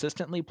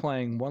 Consistently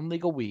playing one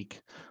league a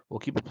week will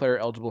keep a player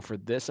eligible for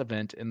this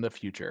event in the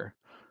future.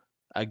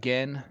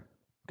 Again,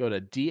 go to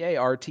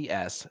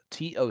dartstoc.com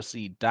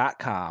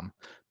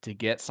to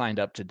get signed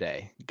up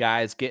today.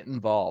 Guys, get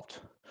involved.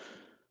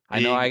 I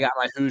know I got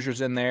my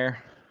Hoosiers in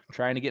there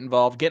trying to get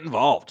involved. Get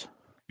involved.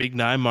 Big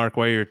 9 mark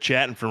while you're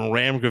chatting from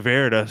Ram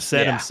Guevara to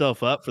set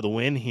himself up for the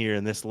win here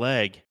in this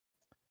leg.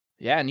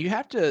 Yeah, and you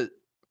have to...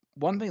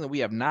 One thing that we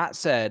have not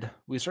said,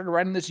 we started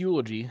writing this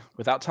eulogy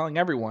without telling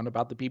everyone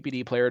about the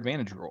PPD player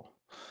advantage rule.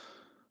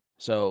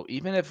 So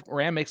even if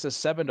Ram makes us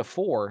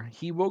 7-4,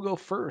 he will go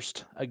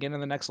first again in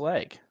the next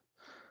leg.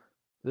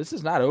 This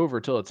is not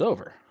over till it's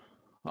over.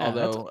 Yeah,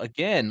 although,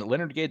 again,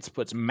 Leonard Gates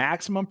puts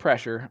maximum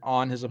pressure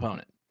on his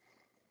opponent.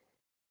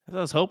 As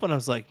I was hoping, I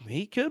was like,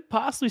 he could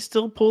possibly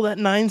still pull that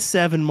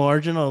 9-7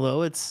 margin,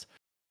 although it's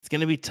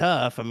going to be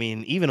tough. I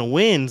mean, even a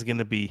win's going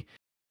to be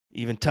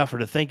even tougher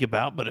to think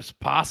about, but it's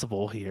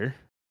possible here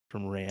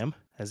from Ram.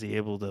 Is he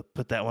able to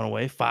put that one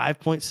away?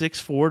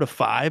 5.64 to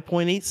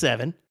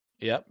 5.87.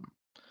 Yep.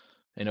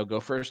 And he'll go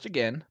first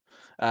again.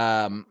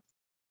 Ben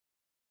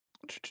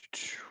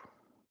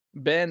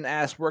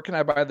asked, where can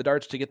I buy the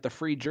darts to get the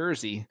free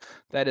jersey?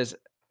 That is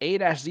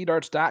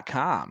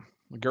a-zdarts.com.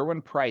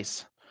 Gerwin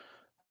Price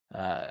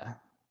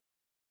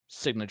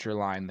signature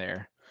line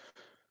there.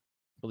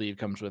 I believe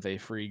comes with a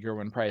free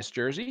Gerwin Price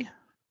jersey.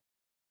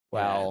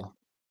 Well,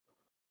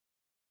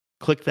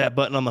 click that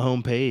button on the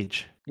home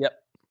page. Yep.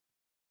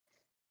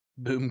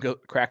 Boom,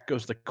 crack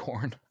goes the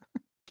corn.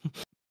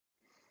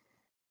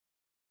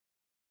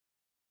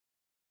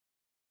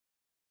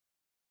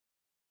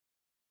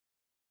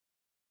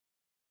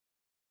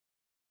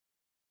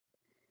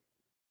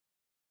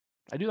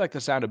 I do like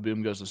the sound of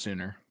Boom Goes the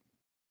Sooner.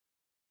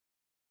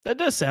 That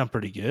does sound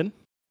pretty good.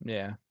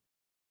 Yeah.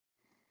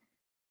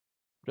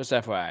 Just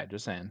FYI,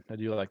 just saying. I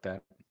do like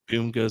that.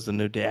 Boom Goes the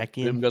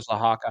Nodakian. Boom Goes the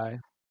Hawkeye.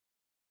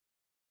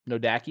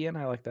 Nodakian,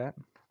 I like that.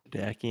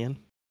 Nodakian.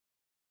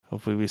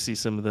 Hopefully we see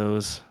some of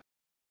those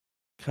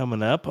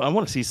coming up. I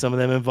want to see some of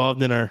them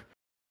involved in our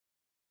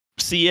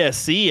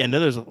CSC. I know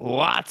there's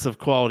lots of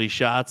quality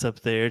shots up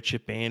there.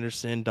 Chip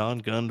Anderson,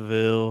 Don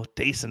Gundville,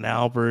 Dason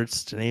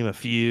Alberts, to name a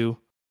few.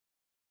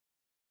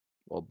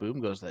 Well,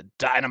 Boom Goes the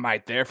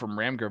dynamite there from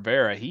Ram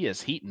Guevara. He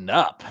is heating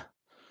up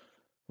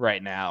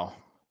right now.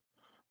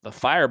 The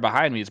fire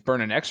behind me is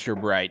burning extra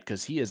bright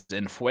because he is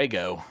in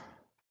fuego.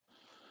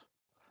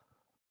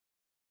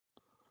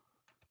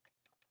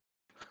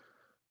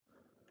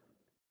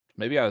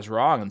 Maybe I was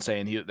wrong in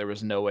saying there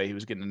was no way he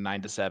was getting a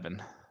 9-7.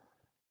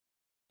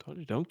 Told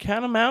you, don't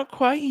count him out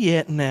quite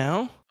yet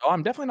now. Oh,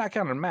 I'm definitely not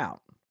counting him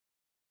out.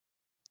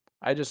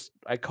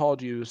 I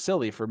called you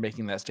silly for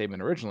making that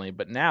statement originally,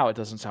 but now it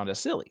doesn't sound as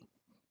silly.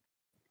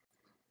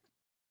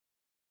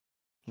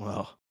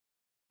 Well,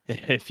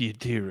 if you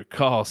do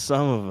recall,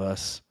 some of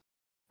us,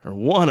 or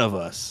one of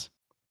us,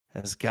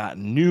 has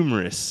gotten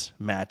numerous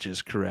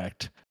matches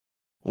correct.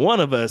 One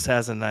of us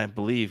hasn't, I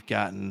believe,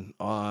 gotten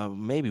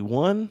maybe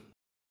one,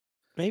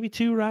 maybe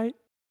two right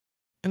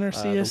in our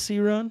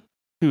CSC run.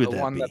 Who would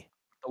that be?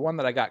 The one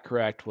that I got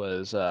correct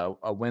was a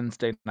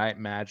Wednesday night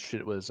match.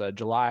 It was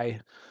July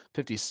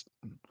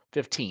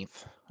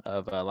 15th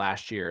of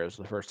last year. It was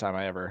the first time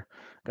I ever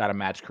got a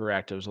match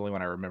correct. It was the only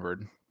one I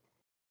remembered.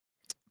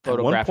 At one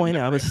Photographic point,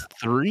 I memory. was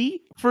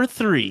 3 for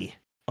 3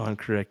 on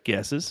correct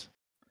guesses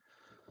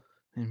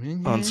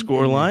on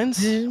score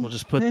lines. We'll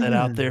just put that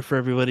out there for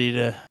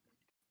everybody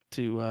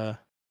to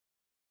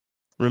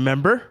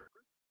remember.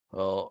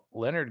 Well,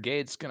 Leonard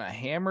Gates gonna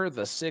hammer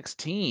the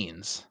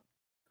 16s.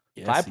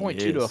 Yes,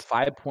 5.2 he to a is.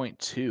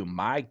 5.2.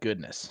 My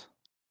goodness.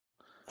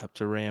 Up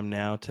to Ram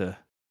now to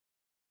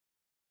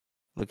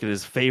look at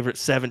his favorite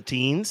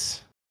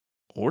 17s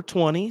or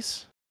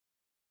 20s.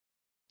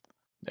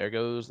 There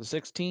goes the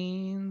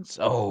 16s.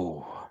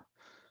 Oh,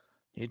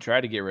 he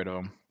tried to get rid of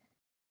them.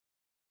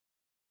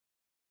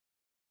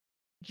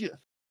 Yeah.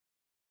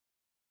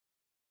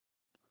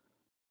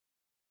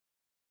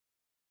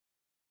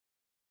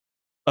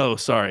 Oh,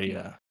 sorry.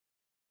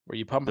 Were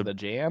you pumping the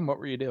jam? What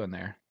were you doing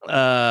there?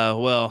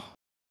 Well,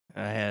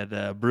 I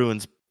had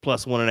Bruins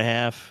plus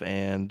 1.5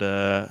 and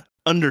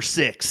under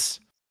 6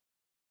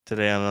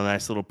 today on a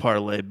nice little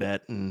parlay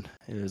bet, and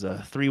it was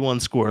a 3-1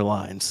 score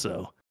line.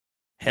 So,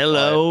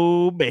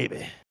 hello,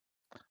 baby.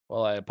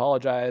 Well, I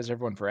apologize,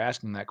 everyone, for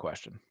asking that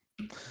question.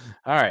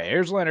 All right,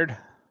 here's Leonard.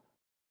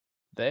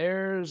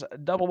 There's a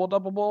double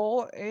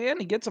bull, and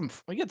he gets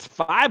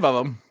 5 of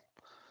them.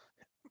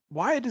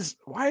 Why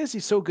is he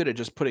so good at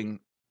just putting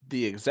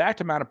the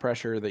exact amount of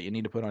pressure that you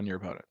need to put on your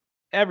opponent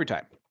every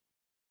time?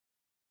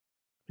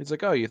 He's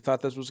like, "Oh, you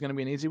thought this was going to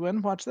be an easy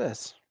win? Watch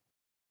this."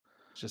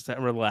 Just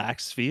that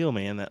relaxed feel,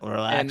 man. That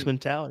relaxed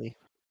mentality.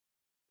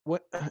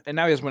 What? And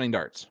now he has winning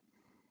darts.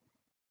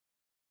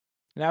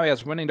 Now he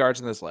has winning darts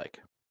in this leg.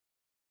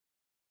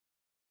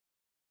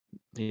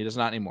 He does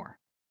not anymore.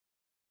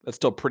 That's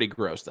still pretty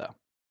gross, though.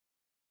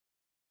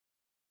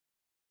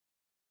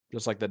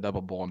 Just like the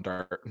double bull and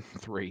dart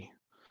 3.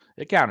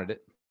 It counted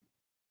it.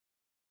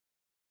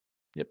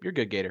 Yep, you're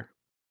good, Gator.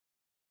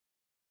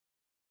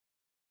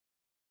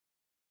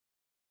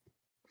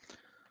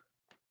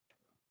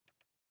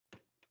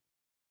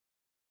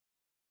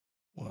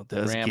 Well, it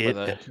does Ram get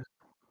with a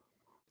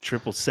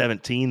triple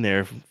 17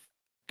 there.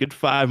 Good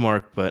 5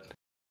 mark, but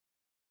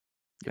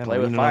you play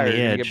with fire,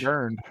 you're gonna get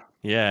burned.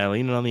 Yeah,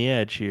 leaning on the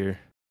edge here.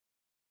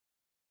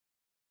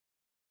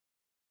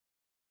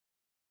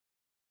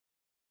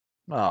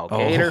 Oh,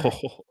 Gator.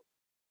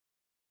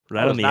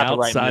 Right on the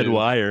outside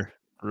wire.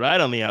 Right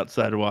on the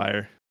outside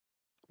wire.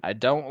 I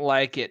don't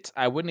like it.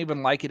 I wouldn't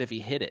even like it if he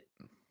hit it.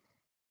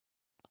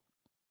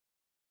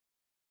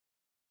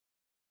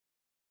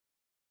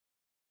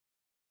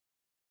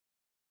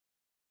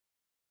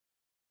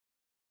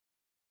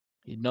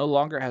 He no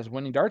longer has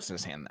winning darts in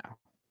his hand now.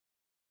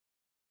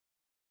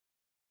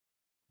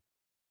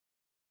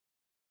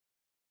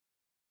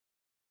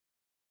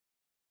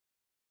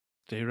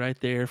 Stay right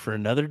there for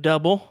another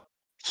double.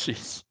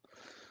 Jeez.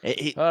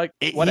 Whatever.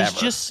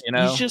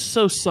 He's just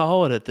so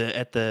solid at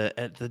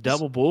the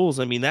double bulls.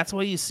 I mean, that's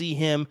why you see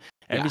him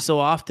every so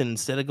often.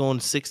 Instead of going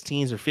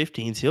 16s or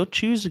 15s, he'll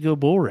choose to go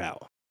bull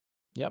route.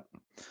 Yep.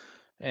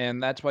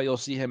 And that's why you'll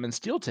see him in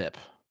steel tip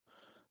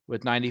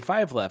with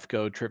 95 left,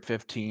 go trip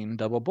 15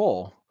 double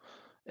bull.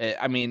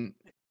 I mean,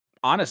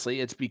 honestly,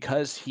 it's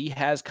because he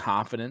has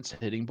confidence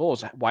hitting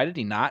bulls. Why did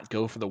he not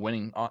go for the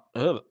winning?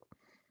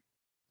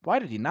 Why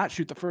did he not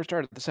shoot the first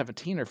dart at the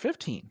 17 or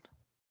 15?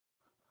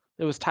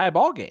 It was tie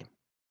ball game.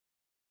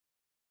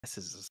 This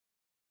is as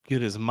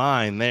good as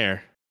mine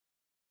there.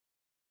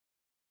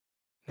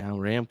 Now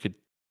Ram could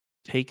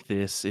take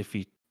this if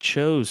he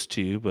chose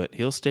to, but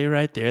he'll stay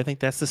right there. I think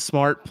that's the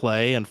smart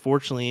play.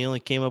 Unfortunately, he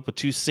only came up with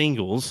 2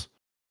 singles.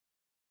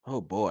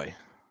 Oh boy.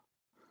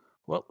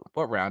 What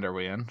round are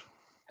we in?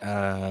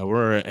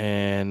 We're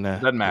in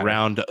matter.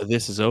 round.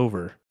 This is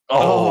over.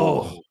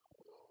 Oh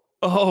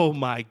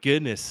my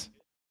goodness!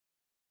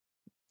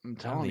 I'm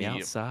telling you,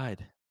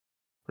 outside.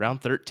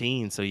 Round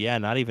 13. So yeah,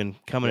 not even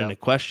coming into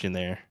question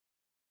there.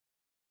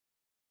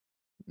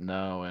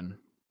 No, and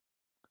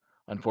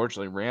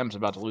unfortunately, Ram's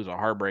about to lose a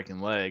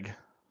heartbreaking leg.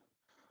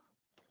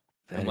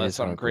 Unless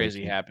something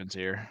crazy happens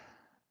here.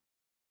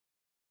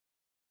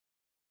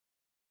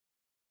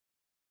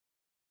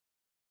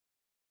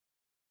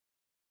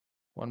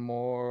 One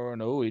more.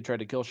 No, he tried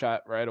to kill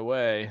shot right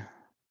away.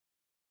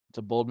 It's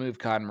a bold move,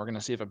 Cotton. We're going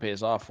to see if it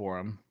pays off for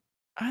him.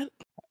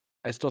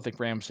 I still think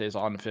Ram stays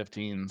on the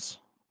 15s.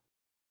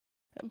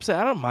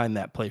 I don't mind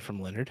that play from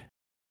Leonard.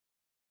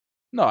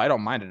 No, I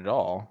don't mind it at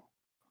all.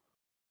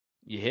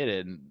 You hit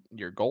it and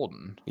you're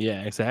golden.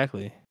 Yeah,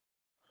 exactly.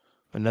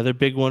 Another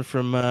big one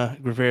from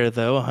Guevara,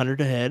 though, 100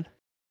 ahead.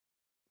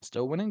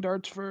 Still winning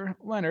darts for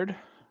Leonard.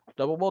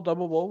 Double bull.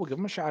 We'll give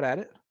him a shot at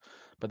it.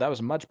 But that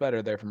was much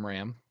better there from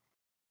Ram.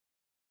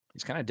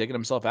 He's kind of digging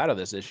himself out of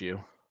this issue.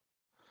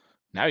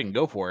 Now he can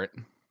go for it.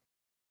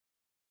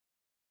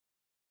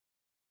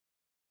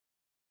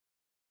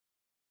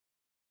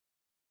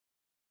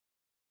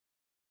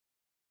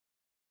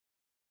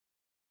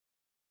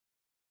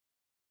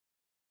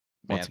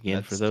 Once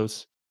again, for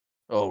those.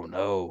 Oh,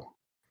 no.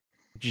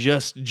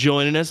 Just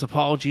joining us.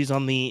 Apologies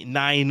on the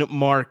 9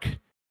 mark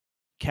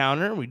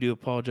counter. We do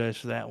apologize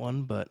for that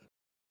one, but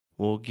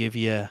we'll give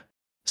you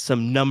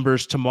some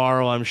numbers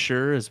tomorrow, I'm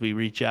sure, as we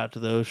reach out to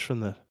those from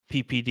the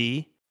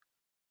PPD.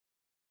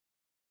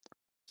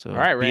 So all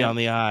right, be Ram. on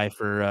the eye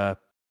for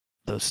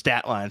those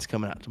stat lines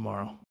coming out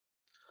tomorrow.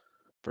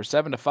 For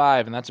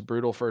 7-5, and that's a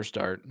brutal first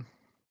start.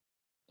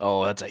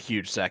 Oh, that's a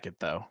huge second,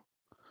 though.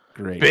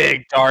 Great.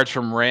 Big darts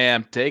from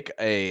Ram. Take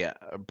a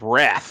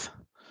breath.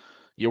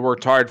 You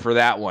worked hard for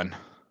that one.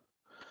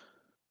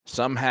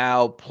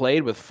 Somehow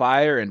played with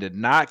fire and did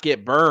not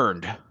get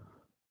burned.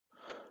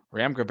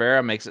 Ram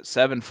Guevara makes it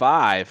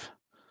 7-5.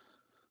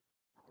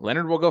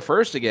 Leonard will go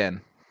first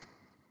again.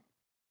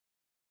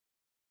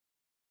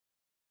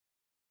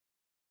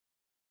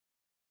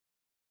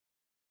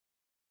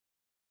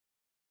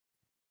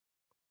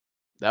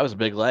 That was a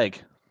big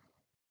leg.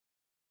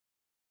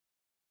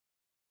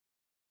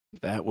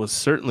 That was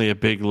certainly a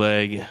big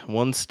leg.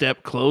 One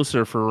step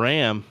closer for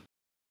Ram.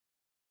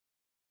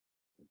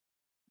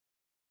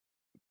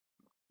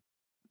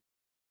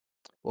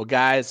 Well,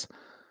 guys,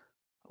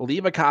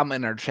 leave a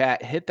comment in our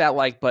chat. Hit that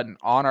like button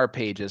on our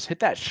pages. Hit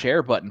that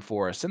share button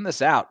for us. Send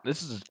this out.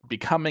 This is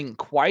becoming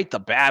quite the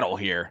battle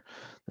here.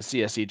 The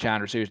CSC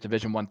Challenger Series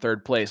Division 1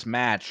 third place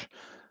match.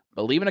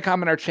 But leaving a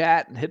comment in our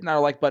chat and hitting our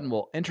like button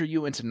will enter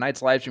you into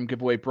tonight's live stream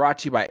giveaway brought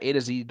to you by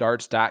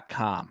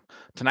A2ZDarts.com.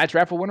 Tonight's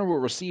raffle winner will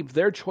receive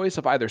their choice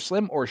of either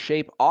Slim or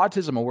Shape,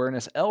 Autism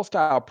Awareness,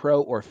 L-Style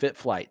Pro, or Fit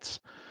Flights.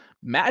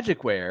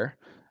 Magicware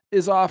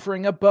is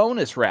offering a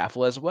bonus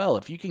raffle as well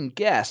if you can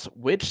guess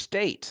which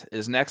state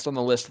is next on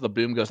the list of the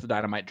Boom Goes the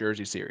Dynamite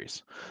Jersey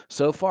Series.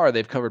 So far,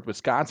 they've covered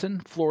Wisconsin,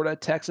 Florida,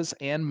 Texas,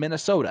 and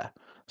Minnesota.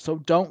 So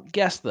don't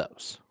guess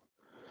those.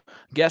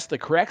 Guess the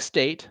correct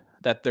state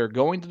that they're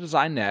going to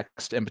design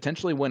next and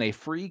potentially win a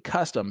free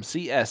custom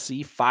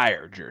CSC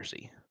Fire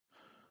jersey.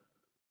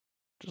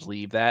 Just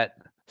leave that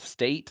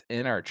state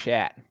in our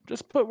chat.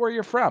 Just put where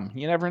you're from.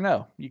 You never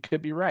know. You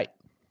could be right.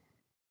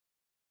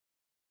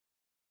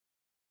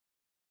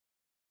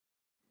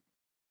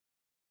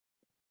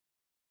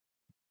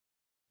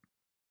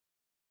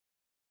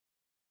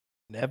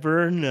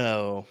 Never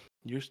know.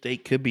 Your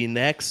state could be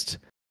next.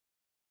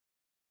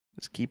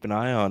 Just keep an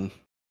eye on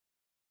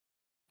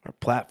our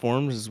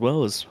platforms as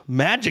well as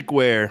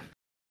Magicware.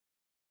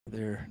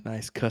 They're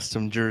nice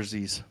custom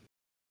jerseys.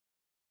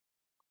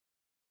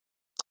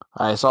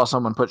 I saw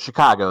someone put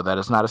Chicago. That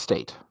is not a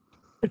state.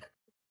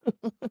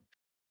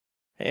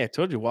 Hey, I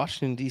told you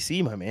Washington,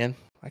 D.C., my man.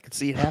 I could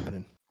see it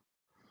happening.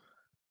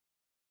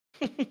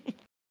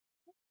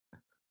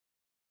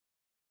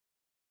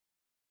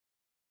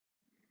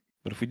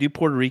 But if we do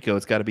Puerto Rico,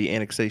 it's got to be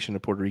annexation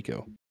of Puerto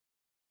Rico.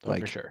 Oh,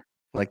 for sure.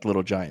 Like the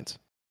Little Giants.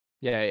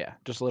 Yeah.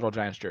 Just a Little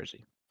Giants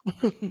jersey.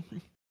 Well,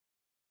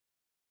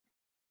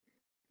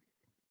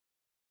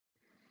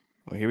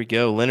 here we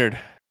go. Leonard.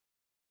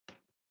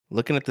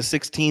 Looking at the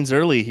 16s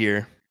early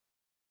here.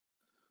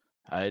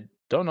 I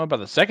don't know about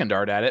the second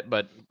dart at it,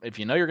 but if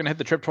you know you're going to hit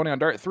the trip 20 on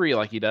dart 3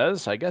 like he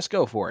does, I guess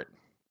go for it.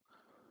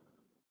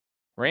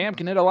 Ram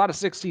can hit a lot of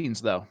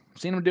 16s, though.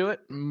 Seen him do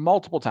it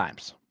multiple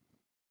times.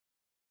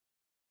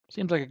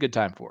 Seems like a good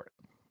time for it.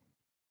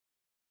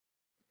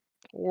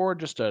 Or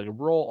just a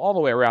roll all the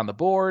way around the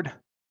board.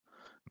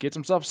 Gets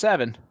himself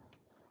 7.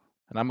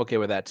 And I'm okay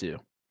with that, too.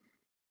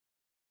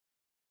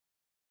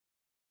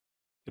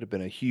 Could have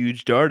been a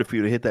huge dart if we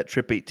would have hit that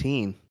trip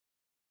 18.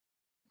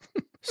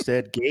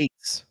 Instead,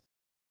 Gates.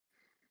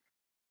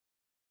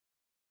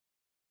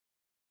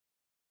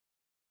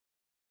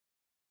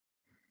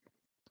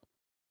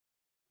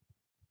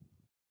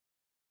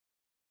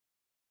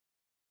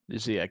 You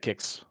see,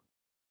 Kicks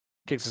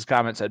his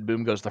comment said,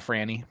 "Boom goes the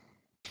Franny."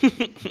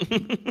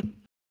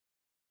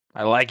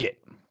 I like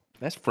it.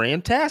 That's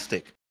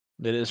fantastic.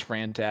 It is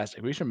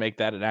fantastic. We should make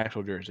that an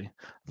actual jersey.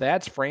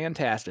 That's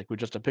fantastic with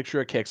just a picture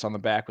of Kicks on the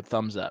back with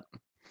thumbs up.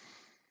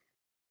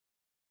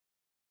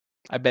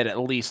 I bet at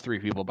least 3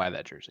 people buy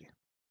that jersey.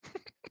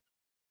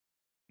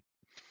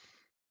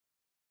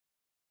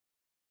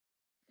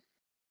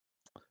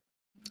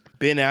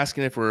 Been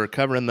asking if we're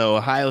covering the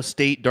Ohio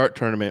State dart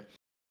tournament.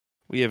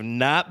 We have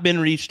not been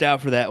reached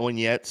out for that one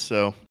yet,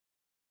 so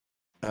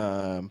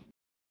if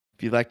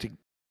you'd like to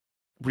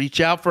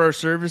reach out for our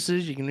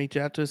services, you can reach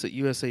out to us at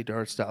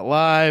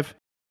usadarts.live,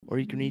 or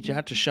you can reach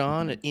out to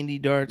Sean at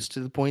Indie Darts to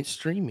the Point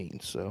Streaming.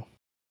 So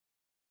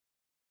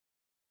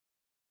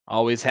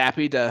always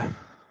happy to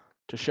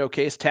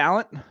showcase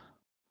talent.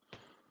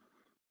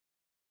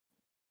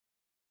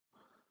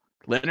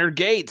 Leonard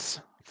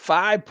Gates,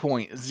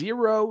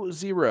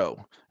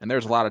 5.00. And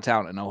there's a lot of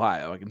talent in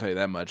Ohio, I can tell you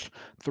that much.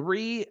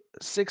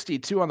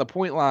 362 on the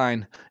point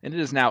line, and it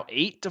is now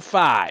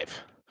 8-5.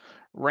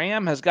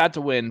 Ram has got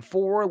to win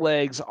 4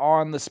 legs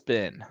on the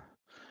spin.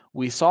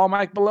 We saw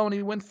Mike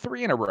Maloney win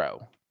 3 in a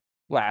row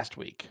last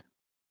week.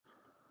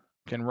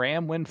 Can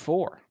Ram win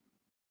 4?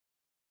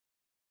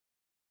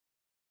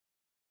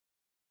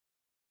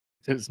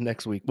 it's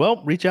next week.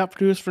 Well, reach out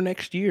to us for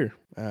next year.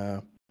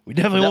 We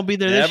definitely won't be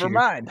there this year. Never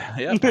mind.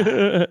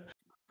 Yep.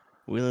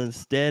 We'll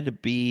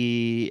instead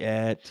be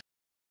at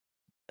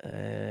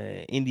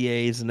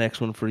NDA is the next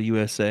one for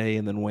USA,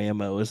 and then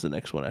Whammo is the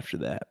next one after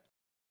that.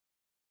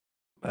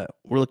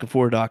 we're looking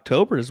forward to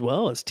October as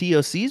well, as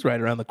TOC's right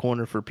around the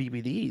corner for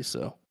PBD.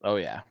 So, oh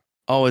yeah,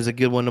 always a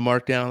good one to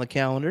mark down on the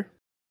calendar.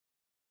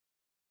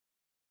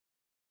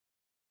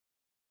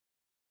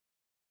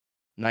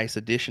 Nice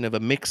addition of a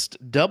mixed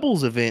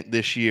doubles event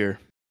this year.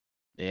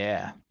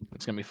 Yeah,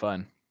 it's gonna be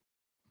fun.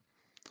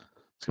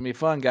 It's gonna be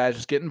fun, guys.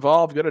 Just get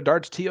involved. Go to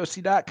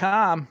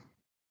dartstoc.com.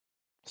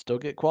 Still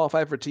get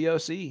qualified for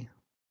TOC.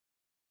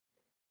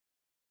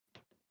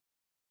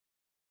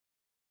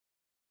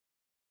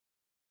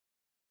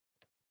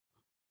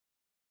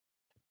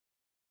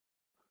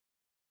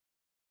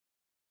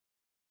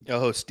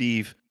 Oh,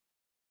 Steve,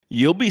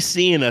 you'll be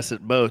seeing us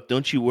at both.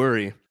 Don't you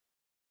worry.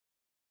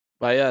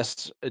 By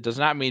us, it does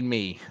not mean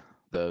me,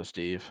 though,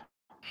 Steve.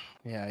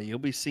 Yeah, you'll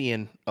be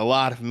seeing a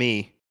lot of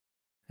me,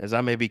 as I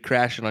may be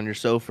crashing on your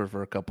sofa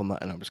for a couple nights.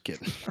 And I'm just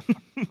kidding.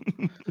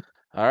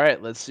 All right,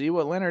 let's see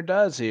what Leonard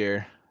does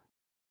here.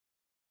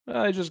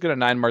 Well, he's just going to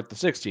 9 mark the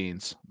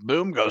 16s.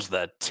 Boom goes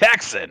the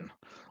Texan.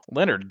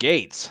 Leonard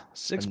Gates,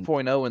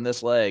 6.0 in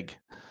this leg.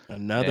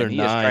 Another and he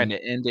 9. is trying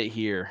to end it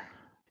here.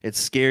 It's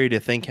scary to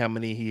think how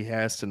many he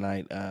has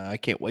tonight. I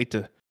can't wait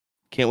to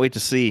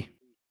see.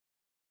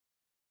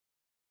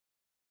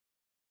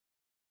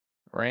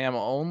 Ram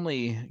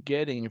only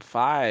getting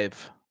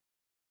 5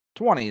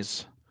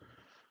 20s.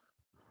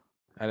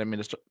 I didn't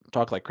mean to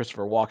talk like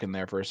Christopher Walken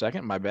there for a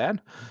second. My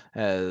bad.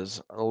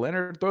 As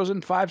Leonard throws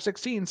in 5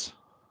 16s.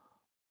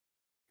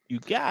 You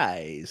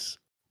guys,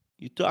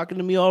 you talking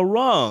to me all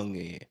wrong.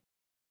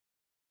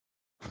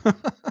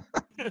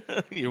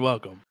 You're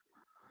welcome.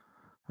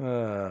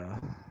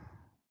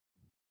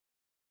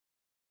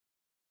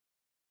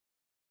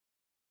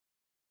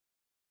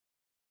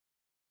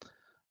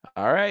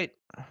 All right.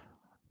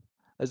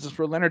 This is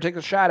where Leonard takes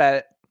a shot at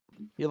it.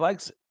 He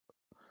likes it.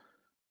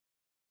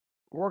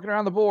 Working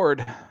around the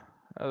board.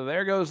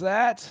 There goes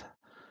that.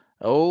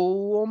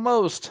 Oh,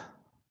 almost.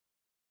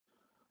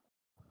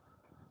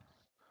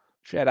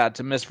 Shout out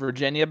to Miss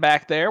Virginia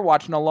back there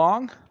watching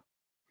along.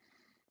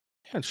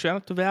 Yeah, and shout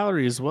out to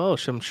Valerie as well.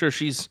 I'm sure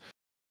she's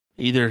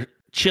either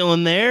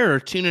chilling there or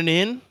tuning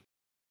in,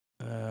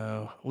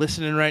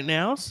 listening right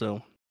now.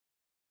 So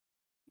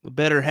the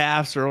better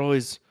halves are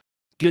always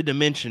good to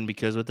mention,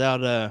 because without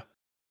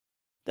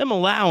them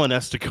allowing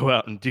us to go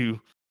out and do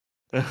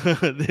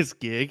this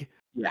gig,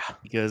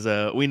 because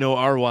we know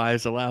our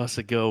wives allow us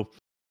to go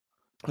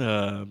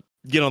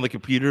get on the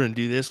computer and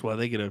do this while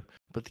they get to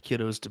put the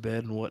kiddos to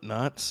bed and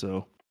whatnot.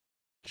 So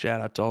shout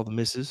out to all the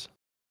misses.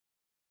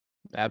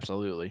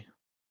 Absolutely.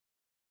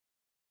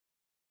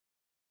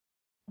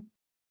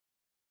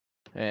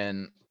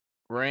 And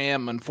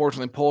Ram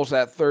unfortunately pulls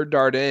that third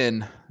dart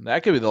in.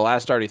 That could be the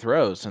last dart he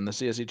throws in the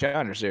CSC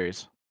Challenger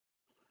Series.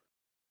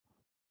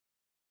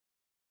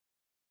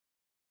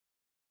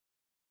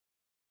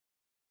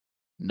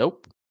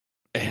 Nope.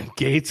 And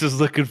Gates is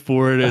looking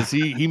for it, as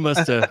he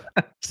must have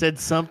said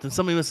something.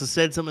 Somebody must have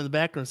said something in the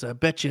background. So I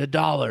bet you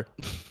 $1.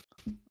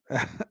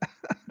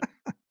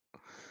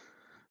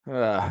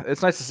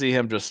 It's nice to see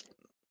him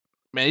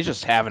he's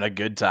just having a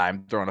good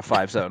time throwing a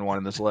 5.71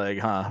 in this leg,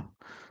 huh?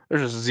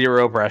 There's just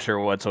zero pressure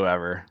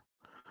whatsoever.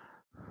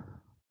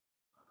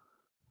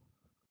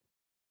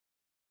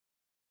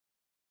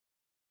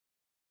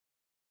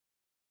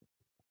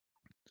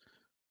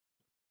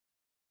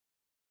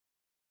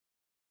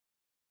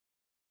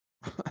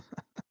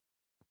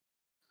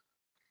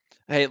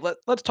 Hey,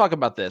 let's talk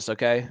about this,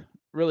 okay?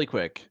 Really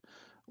quick.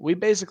 We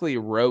basically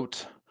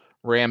wrote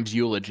Ram's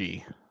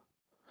eulogy.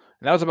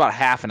 And that was about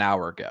half an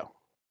hour ago.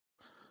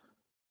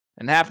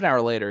 And half an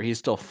hour later, he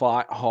still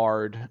fought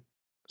hard,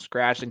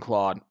 scratched and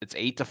clawed. It's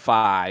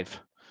 8-5.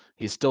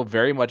 He's still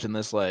very much in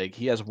this leg.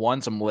 He has won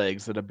some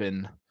legs that have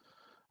been,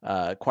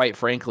 quite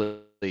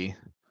frankly,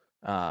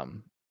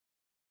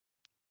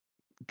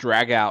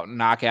 drag out,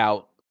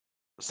 knockout,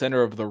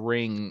 center of the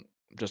ring,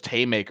 just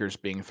haymakers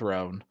being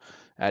thrown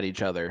at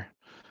each other.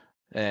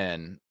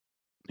 And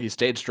he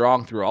stayed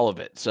strong through all of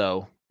it.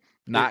 So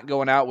not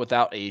going out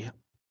without a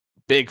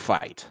big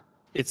fight.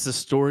 It's the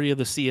story of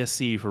the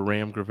CSC for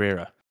Ram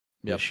Guevara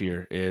this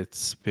year.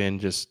 It's been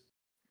just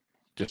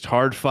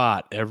hard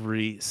fought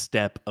every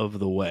step of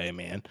the way,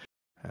 man.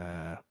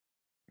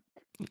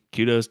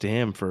 Kudos to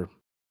him for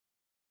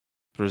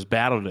his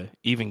battle to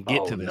even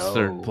get to this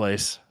third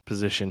place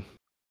position.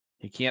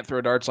 He can't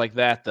throw darts like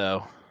that,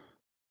 though.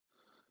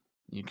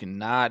 You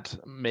cannot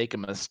make a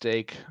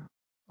mistake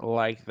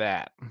like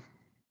that.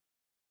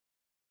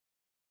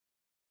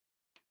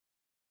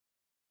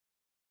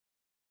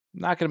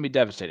 Not going to be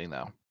devastating,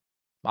 though.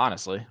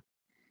 Honestly.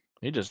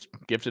 He just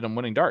gifted him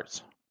winning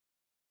darts.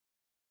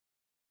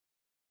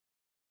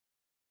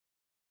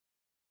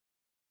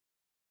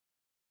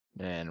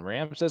 And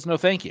Ram says no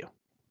thank you.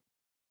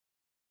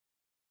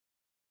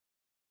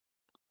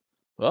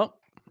 Well,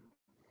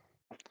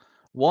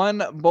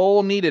 one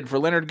bowl needed for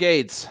Leonard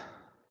Gates.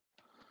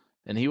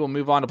 And he will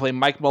move on to play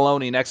Mike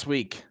Maloney next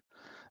week.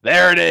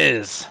 There it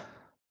is.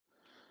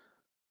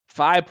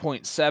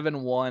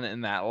 5.71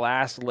 in that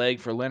last leg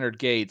for Leonard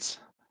Gates.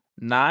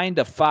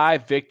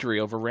 9-5 victory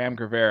over Ram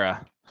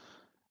Guevara.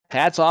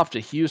 Hats off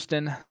to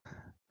Houston.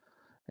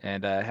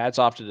 And hats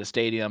off to the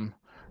stadium,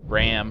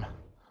 Ram,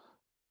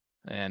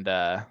 and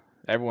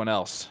everyone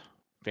else.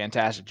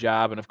 Fantastic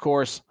job. And of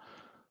course,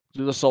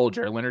 to the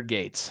soldier, Leonard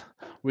Gates.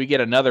 We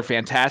get another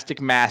fantastic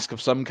mask of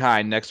some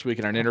kind next week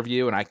in an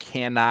interview, and I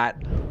cannot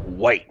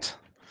wait.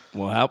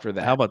 Well, for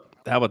that. How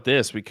about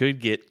this? We could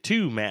get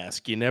 2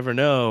 masks. You never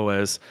know,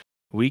 as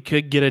we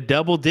could get a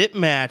double dip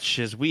match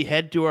as we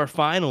head to our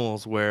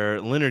finals,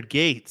 where Leonard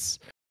Gates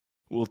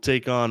will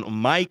take on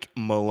Mike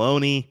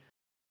Maloney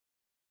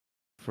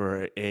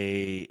for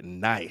a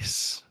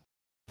nice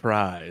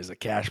prize, a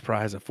cash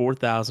prize of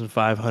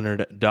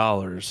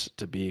 $4,500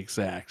 to be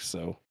exact.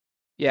 So,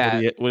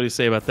 Yeah, what do you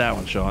say about that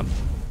one, Sean?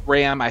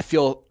 Ram, I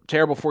feel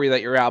terrible for you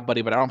that you're out,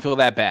 buddy, but I don't feel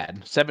that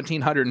bad.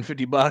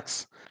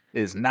 $1,750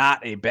 is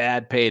not a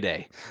bad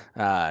payday,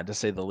 to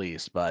say the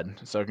least, bud.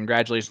 So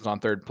congratulations on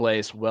 3rd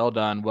place. Well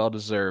done, well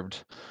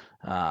deserved.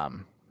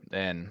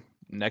 And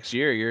next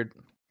year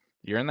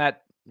you're in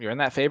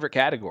that favorite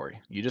category.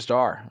 You just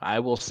are. I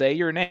will say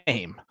your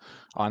name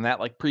on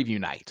that like preview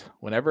night,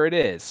 whenever it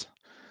is.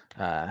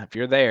 If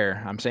you're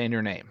there, I'm saying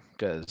your name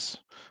because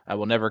I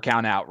will never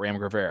count out Ram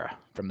Guevara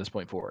from this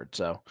point forward.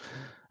 So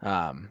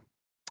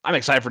I'm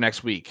excited for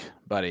next week,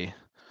 buddy.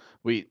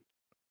 We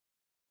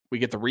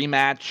get the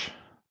rematch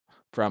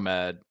from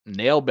a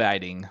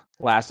nail-biting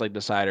last leg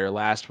decider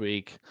last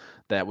week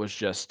that was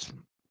just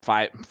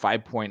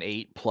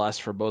 5.8 plus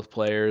for both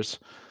players.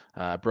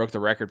 Broke the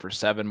record for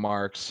 7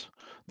 marks.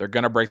 They're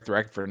going to break the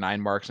record for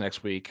 9 marks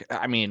next week.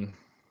 I mean,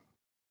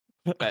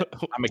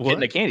 I'm a kid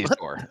in a candy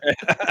store.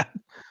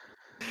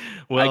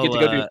 Well, I get to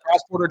go do a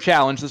cross-border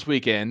challenge this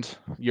weekend.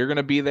 You're going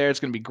to be there. It's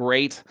going to be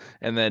great.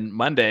 And then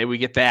Monday, we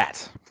get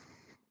that.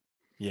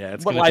 Yeah,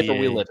 What life are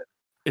we living?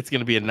 It's going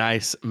to be a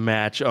nice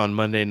match on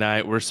Monday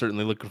night. We're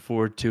certainly looking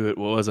forward to it.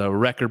 What was a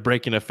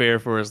record-breaking affair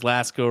for his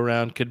last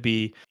go-around could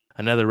be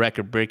another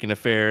record-breaking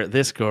affair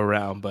this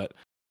go-around. But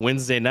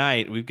Wednesday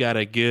night, we've got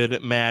a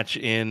good match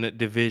in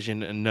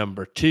Division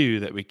number 2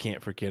 that we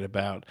can't forget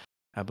about.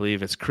 I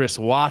believe it's Chris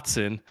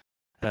Watson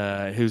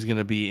who's going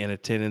to be in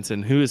attendance.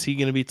 And who is he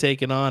going to be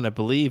taking on? I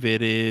believe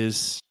it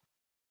is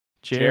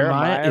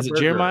Jeremiah. Is it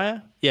Berger. Jeremiah?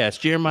 Yeah, it's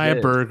Jeremiah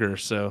Berger.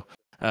 So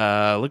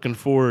looking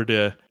forward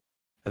to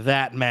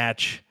that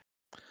match.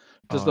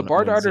 Does the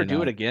bar darter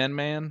do it again,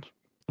 man?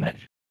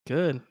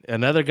 Good.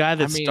 Another guy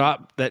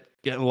that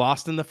got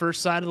lost in the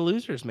first side of the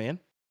losers, man.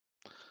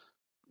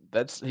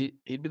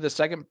 He'd be the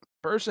second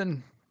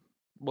person.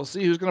 We'll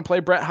see who's going to play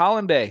Brett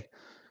Hollanday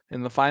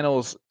in the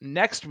finals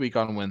next week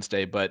on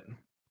Wednesday, but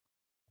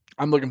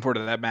I'm looking forward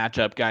to that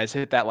matchup, guys.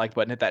 Hit that like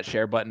button, hit that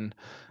share button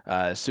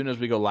as soon as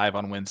we go live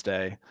on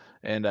Wednesday.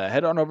 And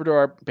head on over to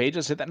our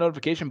pages, hit that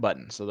notification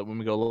button so that when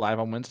we go live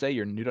on Wednesday,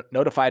 you're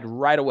notified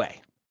right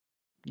away.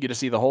 You get to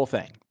see the whole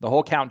thing, the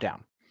whole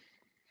countdown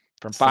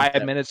from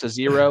 5 minutes to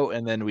 0.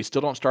 And then we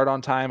still don't start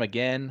on time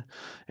again.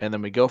 And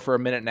then we go for a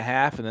minute and a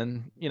half. And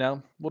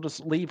then, we'll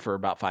just leave for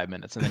about 5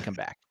 minutes and then come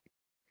back.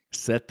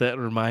 Set that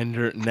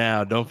reminder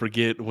now. Don't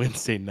forget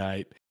Wednesday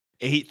night,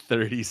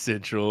 8:30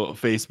 Central,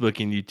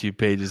 Facebook and YouTube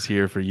pages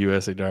here for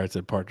USA Darts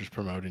and Partners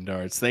Promoting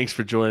Darts. Thanks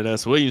for joining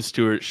us. William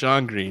Stuart,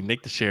 Sean Green,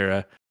 Nick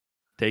Dichiria.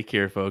 Take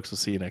care, folks. We'll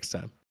see you next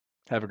time.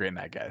 Have a great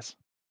night, guys.